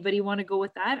 Does anybody want to go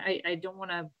with that? I don't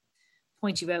want to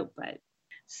point you out, but.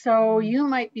 So you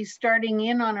might be starting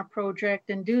in on a project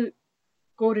and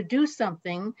go to do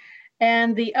something,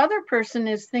 and the other person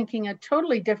is thinking a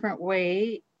totally different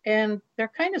way, and they're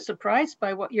kind of surprised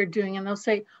by what you're doing, and they'll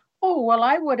say, oh, well,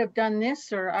 I would have done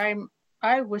this, or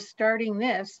I was starting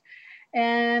this.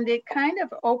 And it kind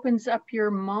of opens up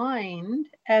your mind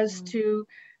as to,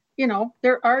 you know,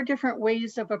 there are different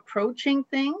ways of approaching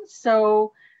things.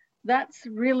 So that's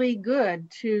really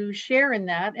good to share in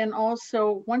that. And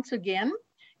also, once again,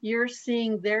 you're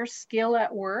seeing their skill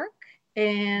at work,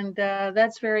 and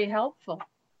that's very helpful.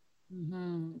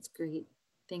 That's great.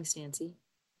 Thanks, Nancy.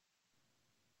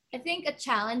 I think a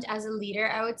challenge as a leader,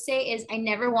 I would say, is I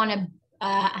never want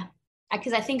to,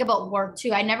 because I think about work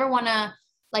too. I never want to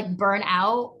like burn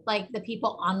out like the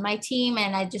people on my team.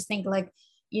 And I just think like,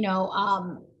 you know,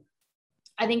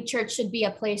 I think church should be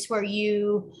a place where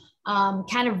you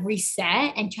kind of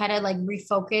reset and try to like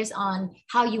refocus on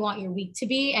how you want your week to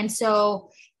be. And so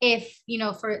if, you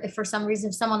know, for some reason,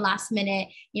 if someone last minute,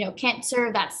 you know, can't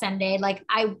serve that Sunday, like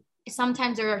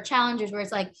sometimes there are challenges where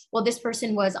it's like, well, this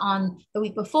person was on the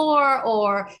week before,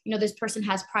 or, you know, this person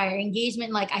has prior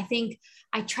engagement. Like, I think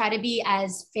I try to be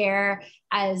as fair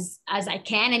as I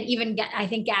can. And even I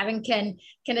think Gavin can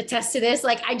attest to this.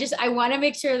 Like, I want to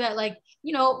make sure that like,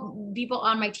 you know, people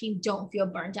on my team don't feel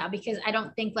burnt out, because I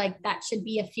don't think like that should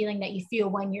be a feeling that you feel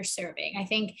when you're serving. I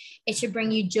think it should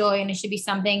bring you joy, and it should be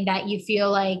something that you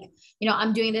feel like, you know,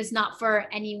 I'm doing this not for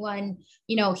anyone,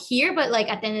 you know, here, but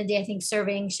like at the end of the day, I think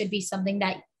serving should be something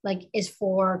that like is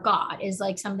for God, is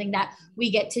like something that we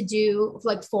get to do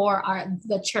like for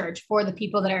the church, for the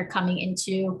people that are coming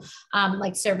into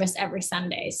like service every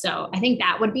Sunday. So I think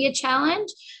that would be a challenge.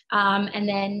 And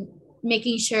then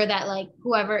making sure that like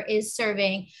whoever is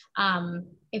serving,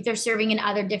 if they're serving in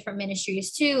other different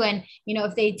ministries too. And, you know,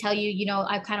 if they tell you, you know,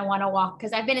 I kind of want to walk,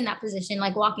 because I've been in that position,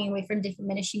 like walking away from different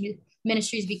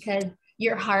ministries because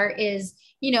your heart is,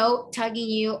 you know, tugging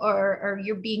you, or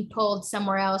you're being pulled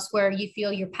somewhere else where you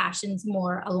feel your passions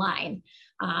more aligned.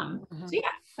 So yeah,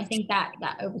 I think that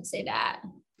I would say that.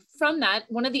 From that,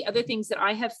 one of the other things that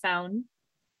I have found,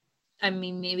 I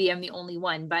mean, maybe I'm the only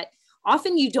one, but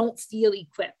often you don't feel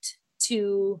equipped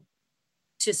to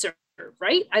serve,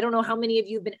 right? I don't know how many of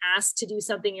you have been asked to do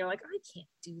something. You're like, I can't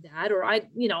do that. Or I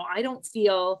don't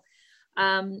feel,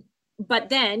 but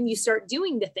then you start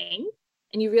doing the thing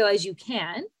and you realize you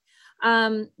can.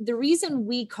 The reason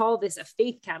we call this a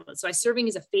faith catalyst, so serving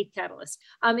is a faith catalyst,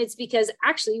 it's because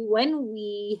actually when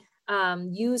we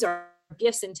use our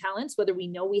gifts and talents, whether we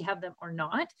know we have them or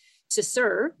not, to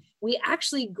serve, we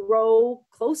actually grow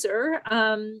closer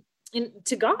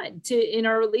to God, in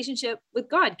our relationship with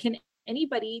God. Does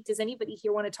anybody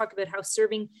here want to talk about how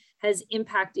serving has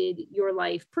impacted your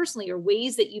life personally, or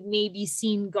ways that you've maybe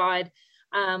seen God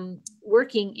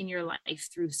working in your life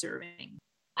through serving?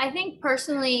 I think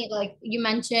personally, like you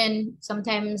mentioned,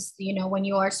 sometimes, you know, when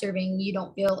you are serving, you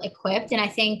don't feel equipped. And I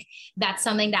think that's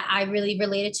something that I really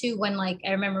related to when, like,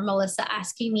 I remember Melissa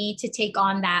asking me to take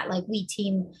on that, like, lead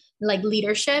team, like,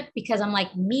 leadership, because I'm like,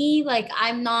 I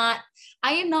am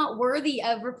not worthy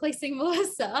of replacing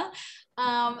Melissa.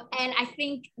 And I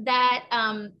think that,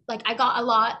 like, I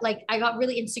got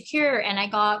really insecure, and I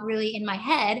got really in my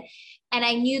head, and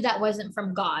I knew that wasn't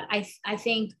from God. I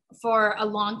think for a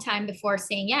long time before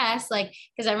saying yes, like,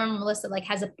 because I remember Melissa like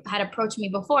had approached me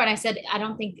before, and I said, I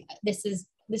don't think this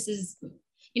is,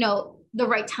 you know, the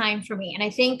right time for me. And I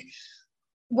think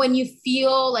when you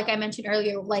feel, like I mentioned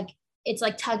earlier, like it's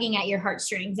like tugging at your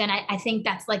heartstrings. And I think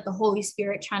that's like the Holy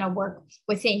Spirit trying to work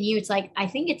within you. It's like, I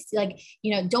think it's like,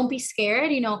 you know, don't be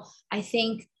scared. You know, I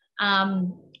think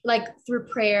like through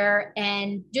prayer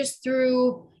and just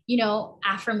through, you know,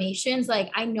 affirmations,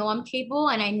 like I know I'm capable,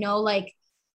 and I know like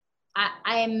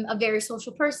I'm a very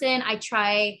social person. I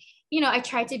try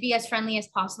to be as friendly as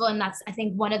possible. And that's, I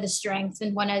think, one of the strengths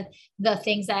and one of the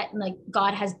things that like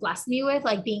God has blessed me with,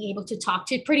 like being able to talk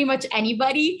to pretty much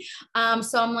anybody.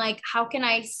 So I'm like, how can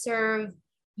I serve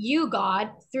you, God,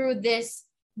 through this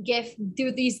gift,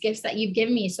 through these gifts that you've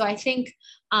given me. So I think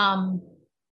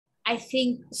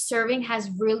serving has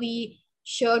really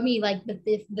showed me like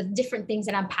the different things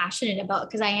that I'm passionate about,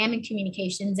 because I am in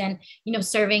communications, and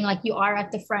serving, like, you are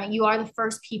at the front, you are the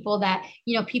first people that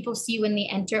people see when they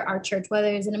enter our church,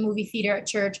 whether it's in a movie theater, at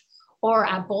church, or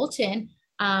at Bolton.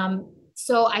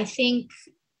 So I think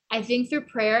through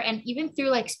prayer, and even through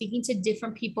like speaking to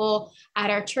different people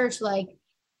at our church, like,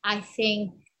 I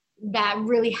think that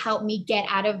really helped me get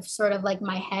out of sort of like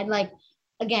my head, like,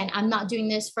 again, I'm not doing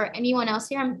this for anyone else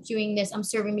here. I'm doing this, I'm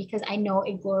serving because I know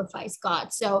it glorifies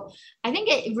God. So I think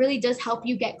it really does help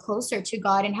you get closer to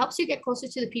God, and helps you get closer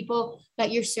to the people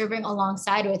that you're serving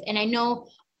alongside with. And I know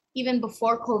even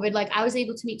before COVID, like, I was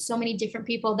able to meet so many different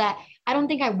people that I don't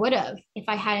think I would have if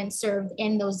I hadn't served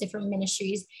in those different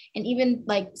ministries. And even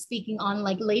like speaking on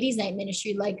like ladies' night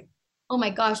ministry, like, oh my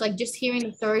gosh, like just hearing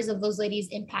the stories of those ladies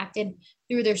impacted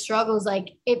through their struggles,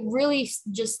 like it really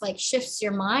just like shifts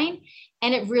your mind,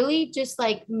 and it really just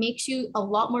like makes you a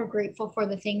lot more grateful for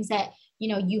the things that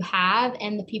you have,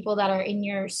 and the people that are in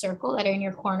your circle, that are in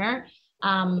your corner.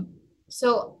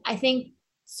 So I think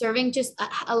serving just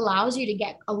allows you to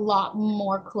get a lot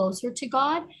more closer to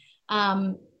God,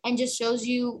 and just shows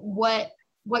you what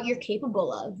you're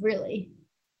capable of, really.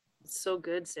 So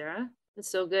good, Sarah. That's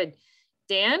so good.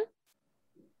 Dan?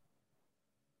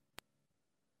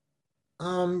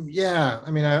 Yeah,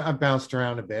 I mean, I've bounced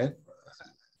around a bit.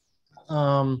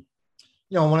 One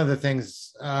of the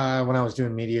things when I was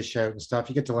doing Media Shout and stuff,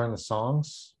 you get to learn the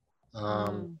songs.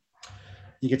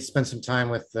 You get to spend some time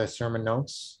with the sermon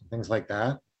notes, things like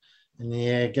that. And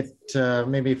you get to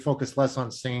maybe focus less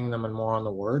on singing them and more on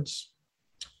the words.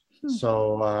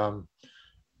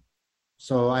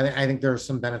 So I think there are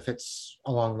some benefits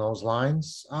along those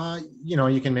lines.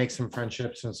 You can make some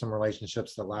friendships and some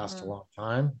relationships that last a long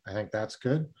time. I think that's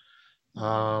good.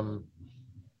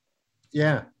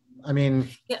 Yeah, I mean.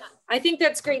 Yeah, I think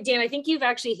that's great, Dan. I think you've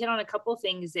actually hit on a couple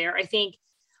things there. I think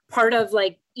part of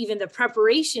like even the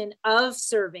preparation of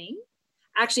serving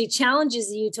actually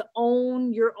challenges you to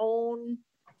own your own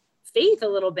faith a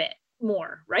little bit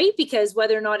more, right? Because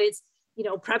whether or not it's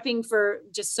prepping for,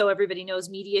 just so everybody knows,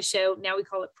 Media Shout, now we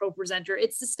call it Pro Presenter.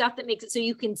 It's the stuff that makes it so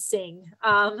you can sing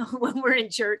when we're in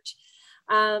church.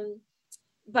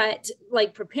 But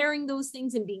like preparing those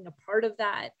things and being a part of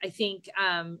that, I think,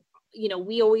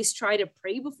 we always try to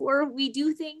pray before we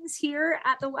do things here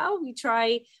at the Well.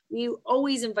 We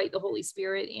always invite the Holy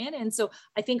Spirit in. And so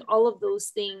I think all of those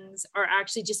things are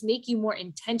actually just make you more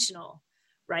intentional,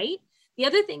 right? The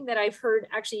other thing that I've heard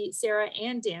actually Sarah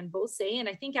and Dan both say, and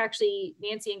I think actually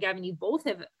Nancy and Gavin, you both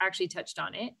have actually touched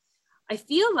on it. I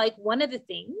feel like one of the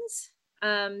things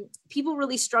people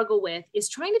really struggle with is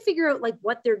trying to figure out like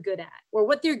what they're good at or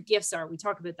what their gifts are. We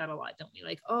talk about that a lot, don't we?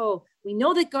 Like, oh, we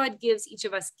know that God gives each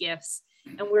of us gifts,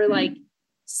 and we're like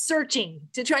searching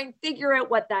to try and figure out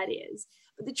what that is.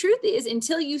 But the truth is,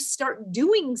 until you start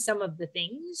doing some of the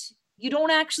things, you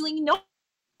don't actually know.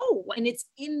 And it's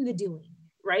in the doing,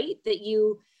 right? That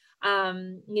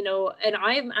and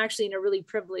I'm actually in a really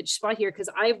privileged spot here because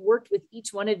I've worked with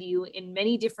each one of you in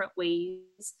many different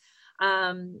ways,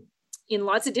 in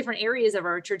lots of different areas of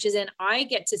our churches. And I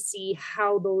get to see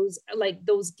how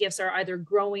those gifts are either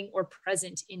growing or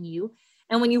present in you.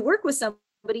 And when you work with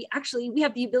somebody, actually, we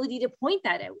have the ability to point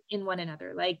that out in one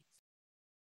another.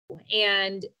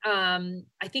 And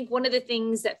I think one of the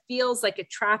things that feels like a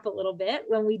trap a little bit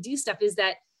when we do stuff is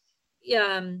that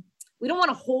we don't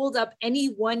want to hold up any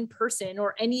one person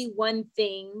or any one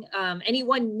thing, any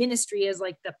one ministry as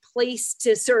like the place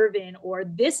to serve in, or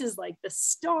this is like the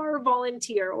star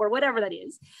volunteer or whatever that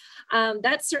is.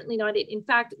 That's certainly not it. In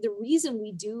fact, the reason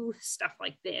we do stuff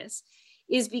like this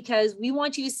is because we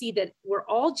want you to see that we're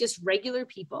all just regular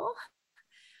people,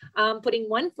 putting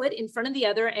one foot in front of the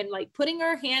other and like putting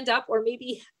our hand up, or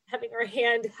maybe having our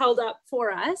hand held up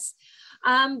for us,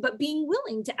 but being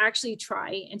willing to actually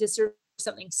try and to serve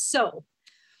something. So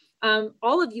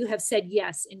all of you have said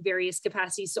yes in various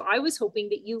capacities. So I was hoping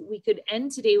that we could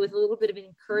end today with a little bit of an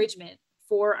encouragement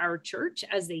for our church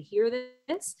as they hear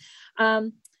this.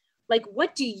 Like,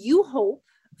 what do you hope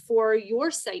for your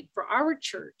site, for our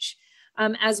church,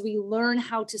 as we learn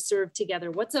how to serve together?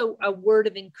 What's a word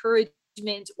of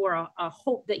encouragement or a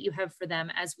hope that you have for them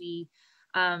as we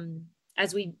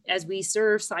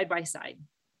serve side by side?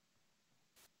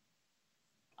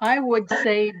 I would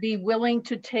say be willing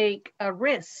to take a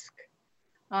risk.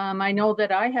 I know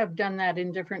that I have done that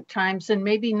in different times and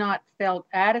maybe not felt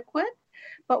adequate,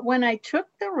 but when I took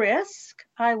the risk,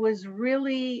 I was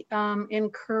really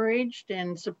encouraged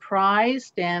and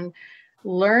surprised and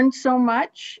learned so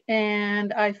much,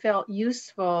 and I felt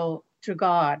useful to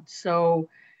God. So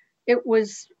it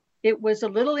was a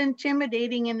little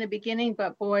intimidating in the beginning,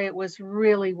 but boy, it was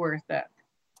really worth it.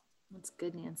 That's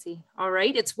good, Nancy. All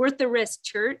right. It's worth the risk,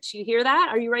 church. You hear that?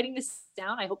 Are you writing this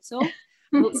down? I hope so. I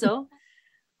hope so.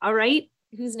 All right.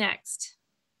 Who's next?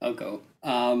 I'll go.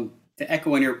 To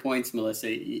echo on your points, Melissa,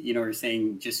 you're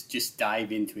saying just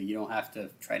dive into it. You don't have to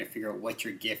try to figure out what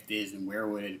your gift is and where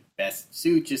would it best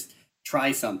suit. Just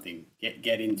try something.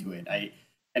 Get into it. I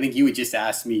think you would just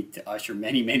ask me to usher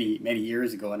many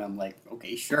years ago, and I'm like,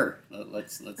 okay, sure,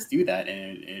 let's do that,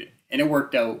 and it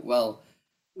worked out well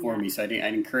for me. So I'd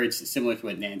encourage, similar to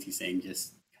what Nancy's saying,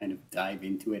 just kind of dive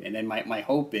into it. And then my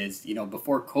hope is,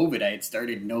 before COVID, I had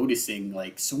started noticing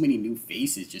like so many new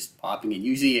faces just popping in.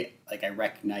 Usually like I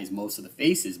recognize most of the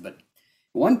faces, but at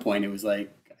one point it was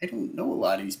like, I don't know a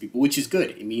lot of these people, which is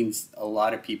good. It means a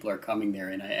lot of people are coming there.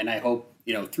 And I hope,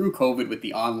 through COVID with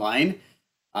the online,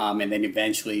 and then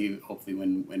eventually, hopefully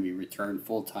when we return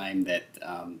full time,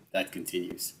 that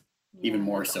continues even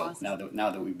more so awesome.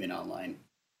 now that we've been online.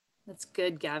 That's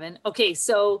good, Gavin. Okay.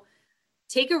 So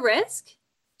take a risk.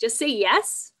 Just say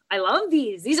yes. I love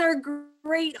these. These are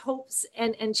great hopes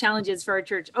and challenges for our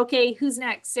church. Okay, who's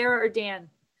next, Sarah or Dan?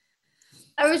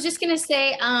 I was just gonna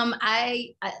say,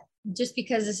 I just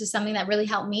because this is something that really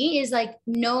helped me is like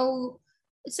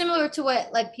similar to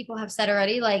what like people have said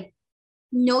already, like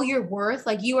know your worth.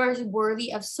 Like you are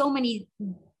worthy of so many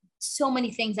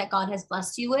things that God has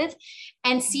blessed you with,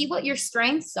 and see what your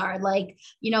strengths are. Like,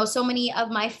 so many of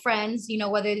my friends,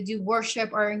 whether they do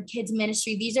worship or in kids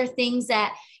ministry, these are things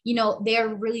that, they're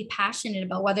really passionate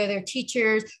about, whether they're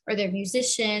teachers or they're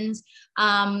musicians,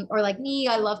 or like me,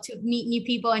 I love to meet new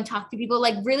people and talk to people,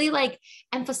 like really like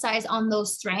emphasize on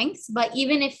those strengths. But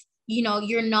even if,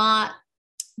 you're not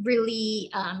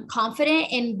really confident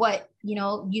in what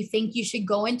you think you should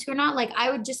go into or not, like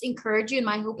I would just encourage you, and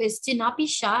my hope is to not be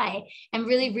shy and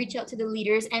really reach out to the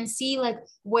leaders and see like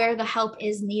where the help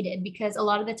is needed, because a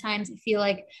lot of the times I feel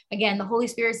like, again, the Holy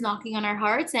Spirit is knocking on our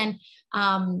hearts, and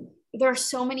there are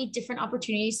so many different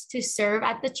opportunities to serve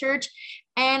at the church,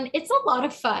 and it's a lot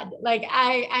of fun. Like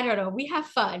I don't know, we have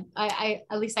fun. I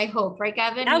at least I hope, right,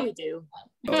 Gavin? Yeah, we do.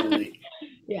 Totally.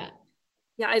 Yeah.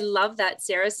 Yeah, I love that,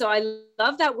 Sarah. So I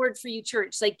love that word for you,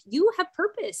 church. Like you have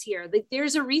purpose here. Like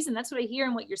there's a reason. That's what I hear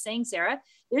in what you're saying, Sarah.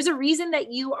 There's a reason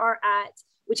that you are at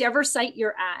whichever site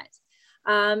you're at.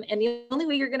 And the only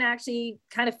way you're going to actually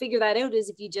kind of figure that out is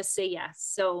if you just say yes.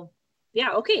 So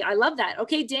yeah, okay. I love that.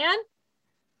 Okay, Dan,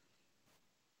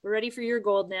 we're ready for your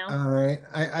gold now. All right.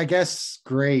 I guess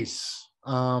grace.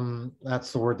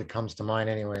 That's the word that comes to mind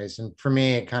anyways. And for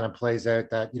me, it kind of plays out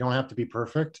that you don't have to be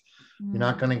perfect. You're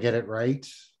not going to get it right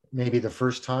maybe the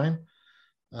first time.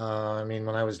 I mean,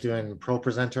 when I was doing Pro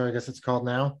Presenter, I guess it's called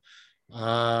now,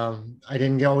 I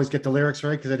didn't always get the lyrics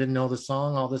right because I didn't know the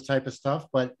song, all this type of stuff,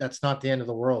 but that's not the end of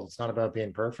the world. It's not about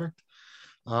being perfect.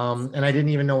 And I didn't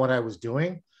even know what I was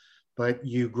doing, but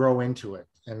you grow into it.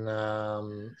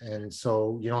 And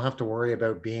so you don't have to worry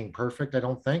about being perfect, I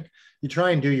don't think. You try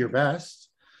and do your best,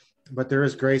 but there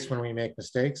is grace when we make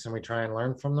mistakes and we try and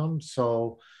learn from them.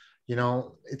 So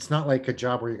it's not like a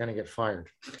job where you're going to get fired,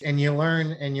 and you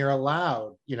learn and you're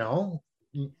allowed,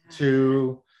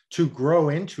 to grow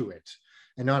into it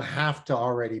and not have to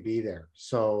already be there.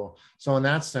 So in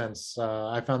that sense,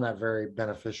 I found that very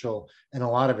beneficial in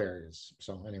a lot of areas.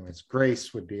 So anyways,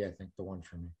 grace would be, I think, the one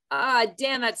for me.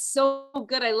 Dan, that's so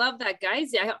good. I love that,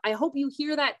 guys. I hope you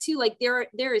hear that too. Like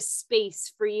there is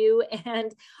space for you.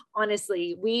 And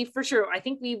honestly, I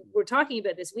think we were talking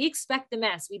about this. We expect the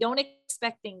mess. We don't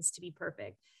expect things to be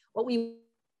perfect. What we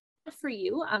for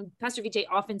you, Pastor Vijay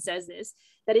often says this,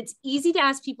 that it's easy to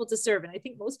ask people to serve. And I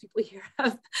think most people here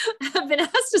have been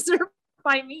asked to serve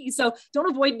by me. So don't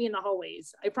avoid me in the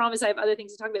hallways. I promise I have other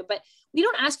things to talk about, but we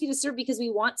don't ask you to serve because we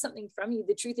want something from you.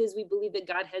 The truth is we believe that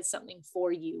God has something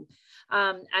for you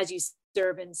as you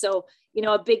serve. And so,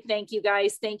 a big thank you,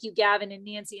 guys. Thank you, Gavin and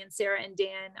Nancy and Sarah and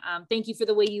Dan. Thank you for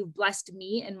the way you've blessed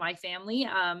me and my family.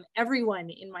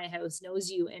 Everyone in my house knows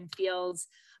you and feels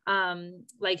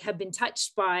like have been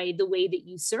touched by the way that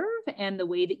you serve and the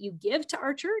way that you give to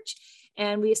our church.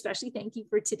 And we especially thank you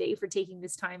for today, for taking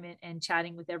this time and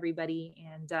chatting with everybody.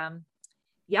 And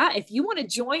if you want to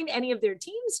join any of their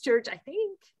teams, church, I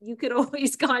think you could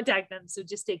always contact them. So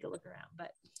just take a look around.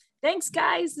 But thanks,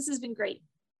 guys. This has been great.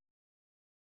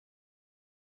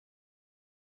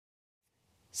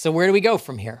 So where do we go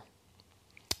from here?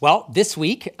 Well, this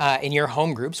week in your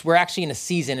home groups, we're actually in a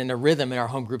season, in a rhythm in our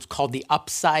home groups called the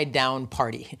Upside Down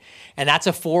Party. And that's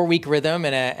a 4-week rhythm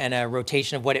and a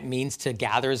rotation of what it means to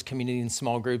gather as community in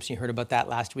small groups. You heard about that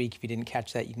last week. If you didn't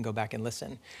catch that, you can go back and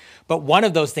listen. But one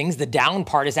of those things, the down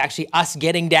part, is actually us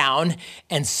getting down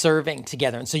and serving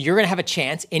together. And so you're going to have a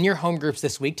chance in your home groups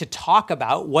this week to talk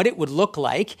about what it would look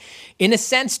like, in a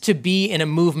sense, to be in a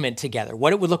movement together,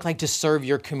 what it would look like to serve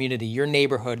your community, your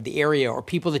neighborhood, the area, or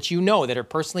people that you know that are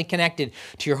personally connected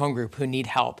to your home group who need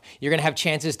help. You're going to have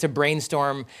chances to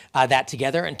brainstorm that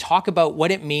together and talk about what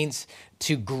it means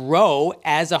to grow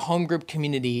as a home group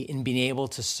community in being able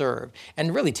to serve,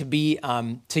 and really to be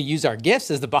to use our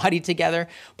gifts as the body together,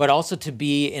 but also to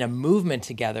be in a movement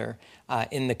together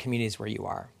in the communities where you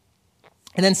are.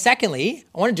 And then secondly,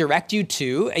 I want to direct you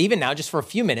to, even now, just for a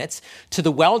few minutes, to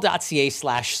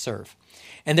thewell.ca/serve.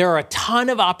 And there are a ton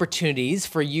of opportunities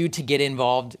for you to get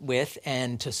involved with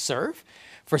and to serve.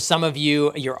 For some of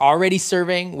you, you're already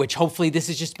serving, which hopefully this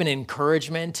has just been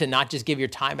encouragement to not just give your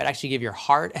time, but actually give your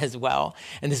heart as well.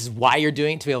 And this is why you're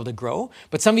doing it, to be able to grow.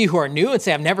 But some of you who are new and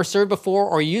say, I've never served before,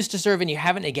 or you used to serve and you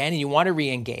haven't again, and you want to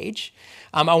re-engage,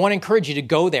 I want to encourage you to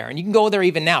go there. And you can go there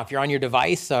even now. If you're on your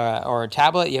device or a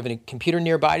tablet, you have a computer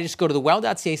nearby, just go to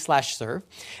thewell.ca/serve.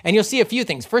 And you'll see a few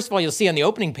things. First of all, you'll see on the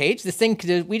opening page, this thing,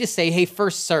 we just say, hey,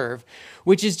 first serve,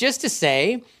 which is just to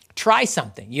say, try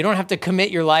something. You don't have to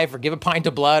commit your life or give a pint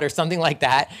of blood or something like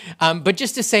that. But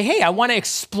just to say, hey, I want to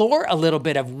explore a little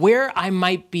bit of where I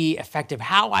might be effective,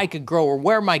 how I could grow, or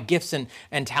where my gifts and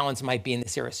talents might be in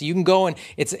this area. So you can go, and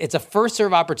it's a first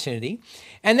serve opportunity.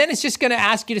 And then it's just going to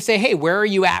ask you to say, hey, where are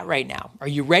you at right now? Are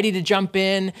you ready to jump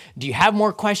in? Do you have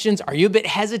more questions? Are you a bit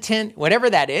hesitant? Whatever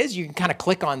that is, you can kind of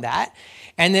click on that.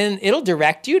 And then it'll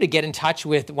direct you to get in touch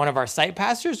with one of our site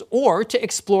pastors or to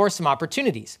explore some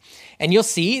opportunities. And you'll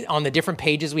see on the different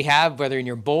pages we have, whether in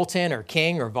your Bolton or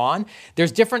King or Vaughan,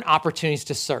 there's different opportunities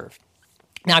to serve.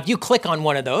 Now, if you click on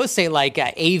one of those, say like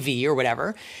AV or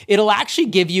whatever, it'll actually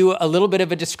give you a little bit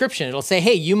of a description. It'll say,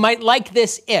 hey, you might like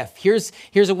this if. Here's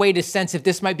a way to sense if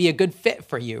this might be a good fit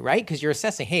for you, right? Because you're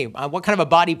assessing, hey, what kind of a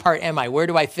body part am I? Where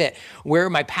do I fit?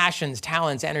 Where my passions,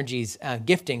 talents, energies,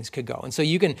 giftings could go. And so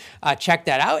you can check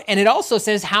that out. And it also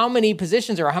says how many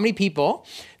positions or how many people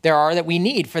there are that we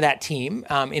need for that team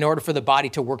in order for the body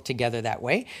to work together that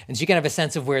way. And so you can have a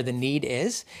sense of where the need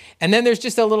is. And then there's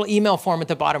just a little email form at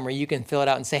the bottom where you can fill it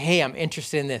out and say, hey, I'm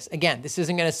interested in this. Again, this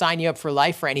isn't going to sign you up for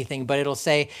life or anything, but it'll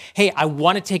say, hey, I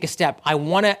want to take a step. I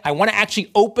want to actually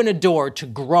open a door to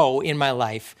grow in my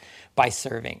life by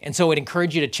serving. And so I would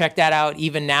encourage you to check that out.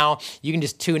 Even now, you can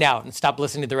just tune out and stop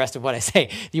listening to the rest of what I say.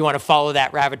 If you want to follow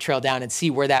that rabbit trail down and see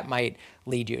where that might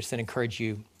lead you, so I'd encourage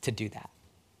you to do that.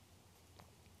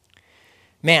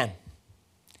 Man,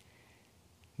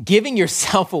 giving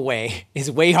yourself away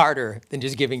is way harder than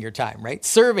just giving your time, right?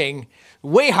 Serving,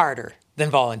 way harder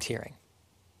than volunteering.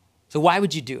 So why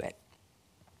would you do it?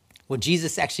 Well,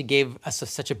 Jesus actually gave us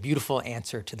such a beautiful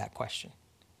answer to that question.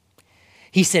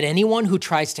 He said, anyone who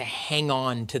tries to hang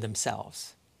on to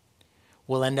themselves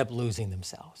will end up losing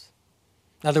themselves.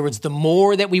 In other words, the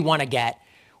more that we want to get,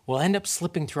 we'll end up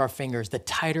slipping through our fingers the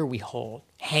tighter we hold,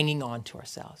 hanging on to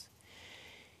ourselves.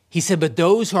 He said, but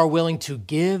those who are willing to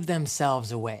give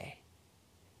themselves away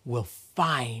will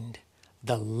find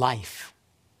the life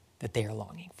that they are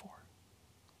longing for.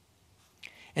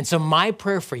 And so my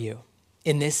prayer for you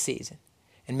in this season,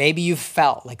 and maybe you've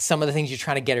felt like some of the things you're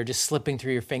trying to get are just slipping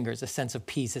through your fingers, a sense of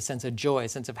peace, a sense of joy, a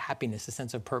sense of happiness, a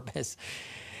sense of purpose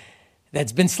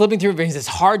that's been slipping through your fingers, it's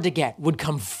hard to get, would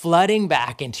come flooding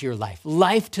back into your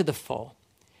life to the full,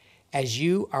 as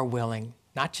you are willing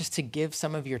not just to give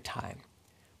some of your time,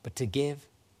 but to give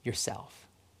yourself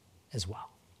as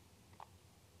well.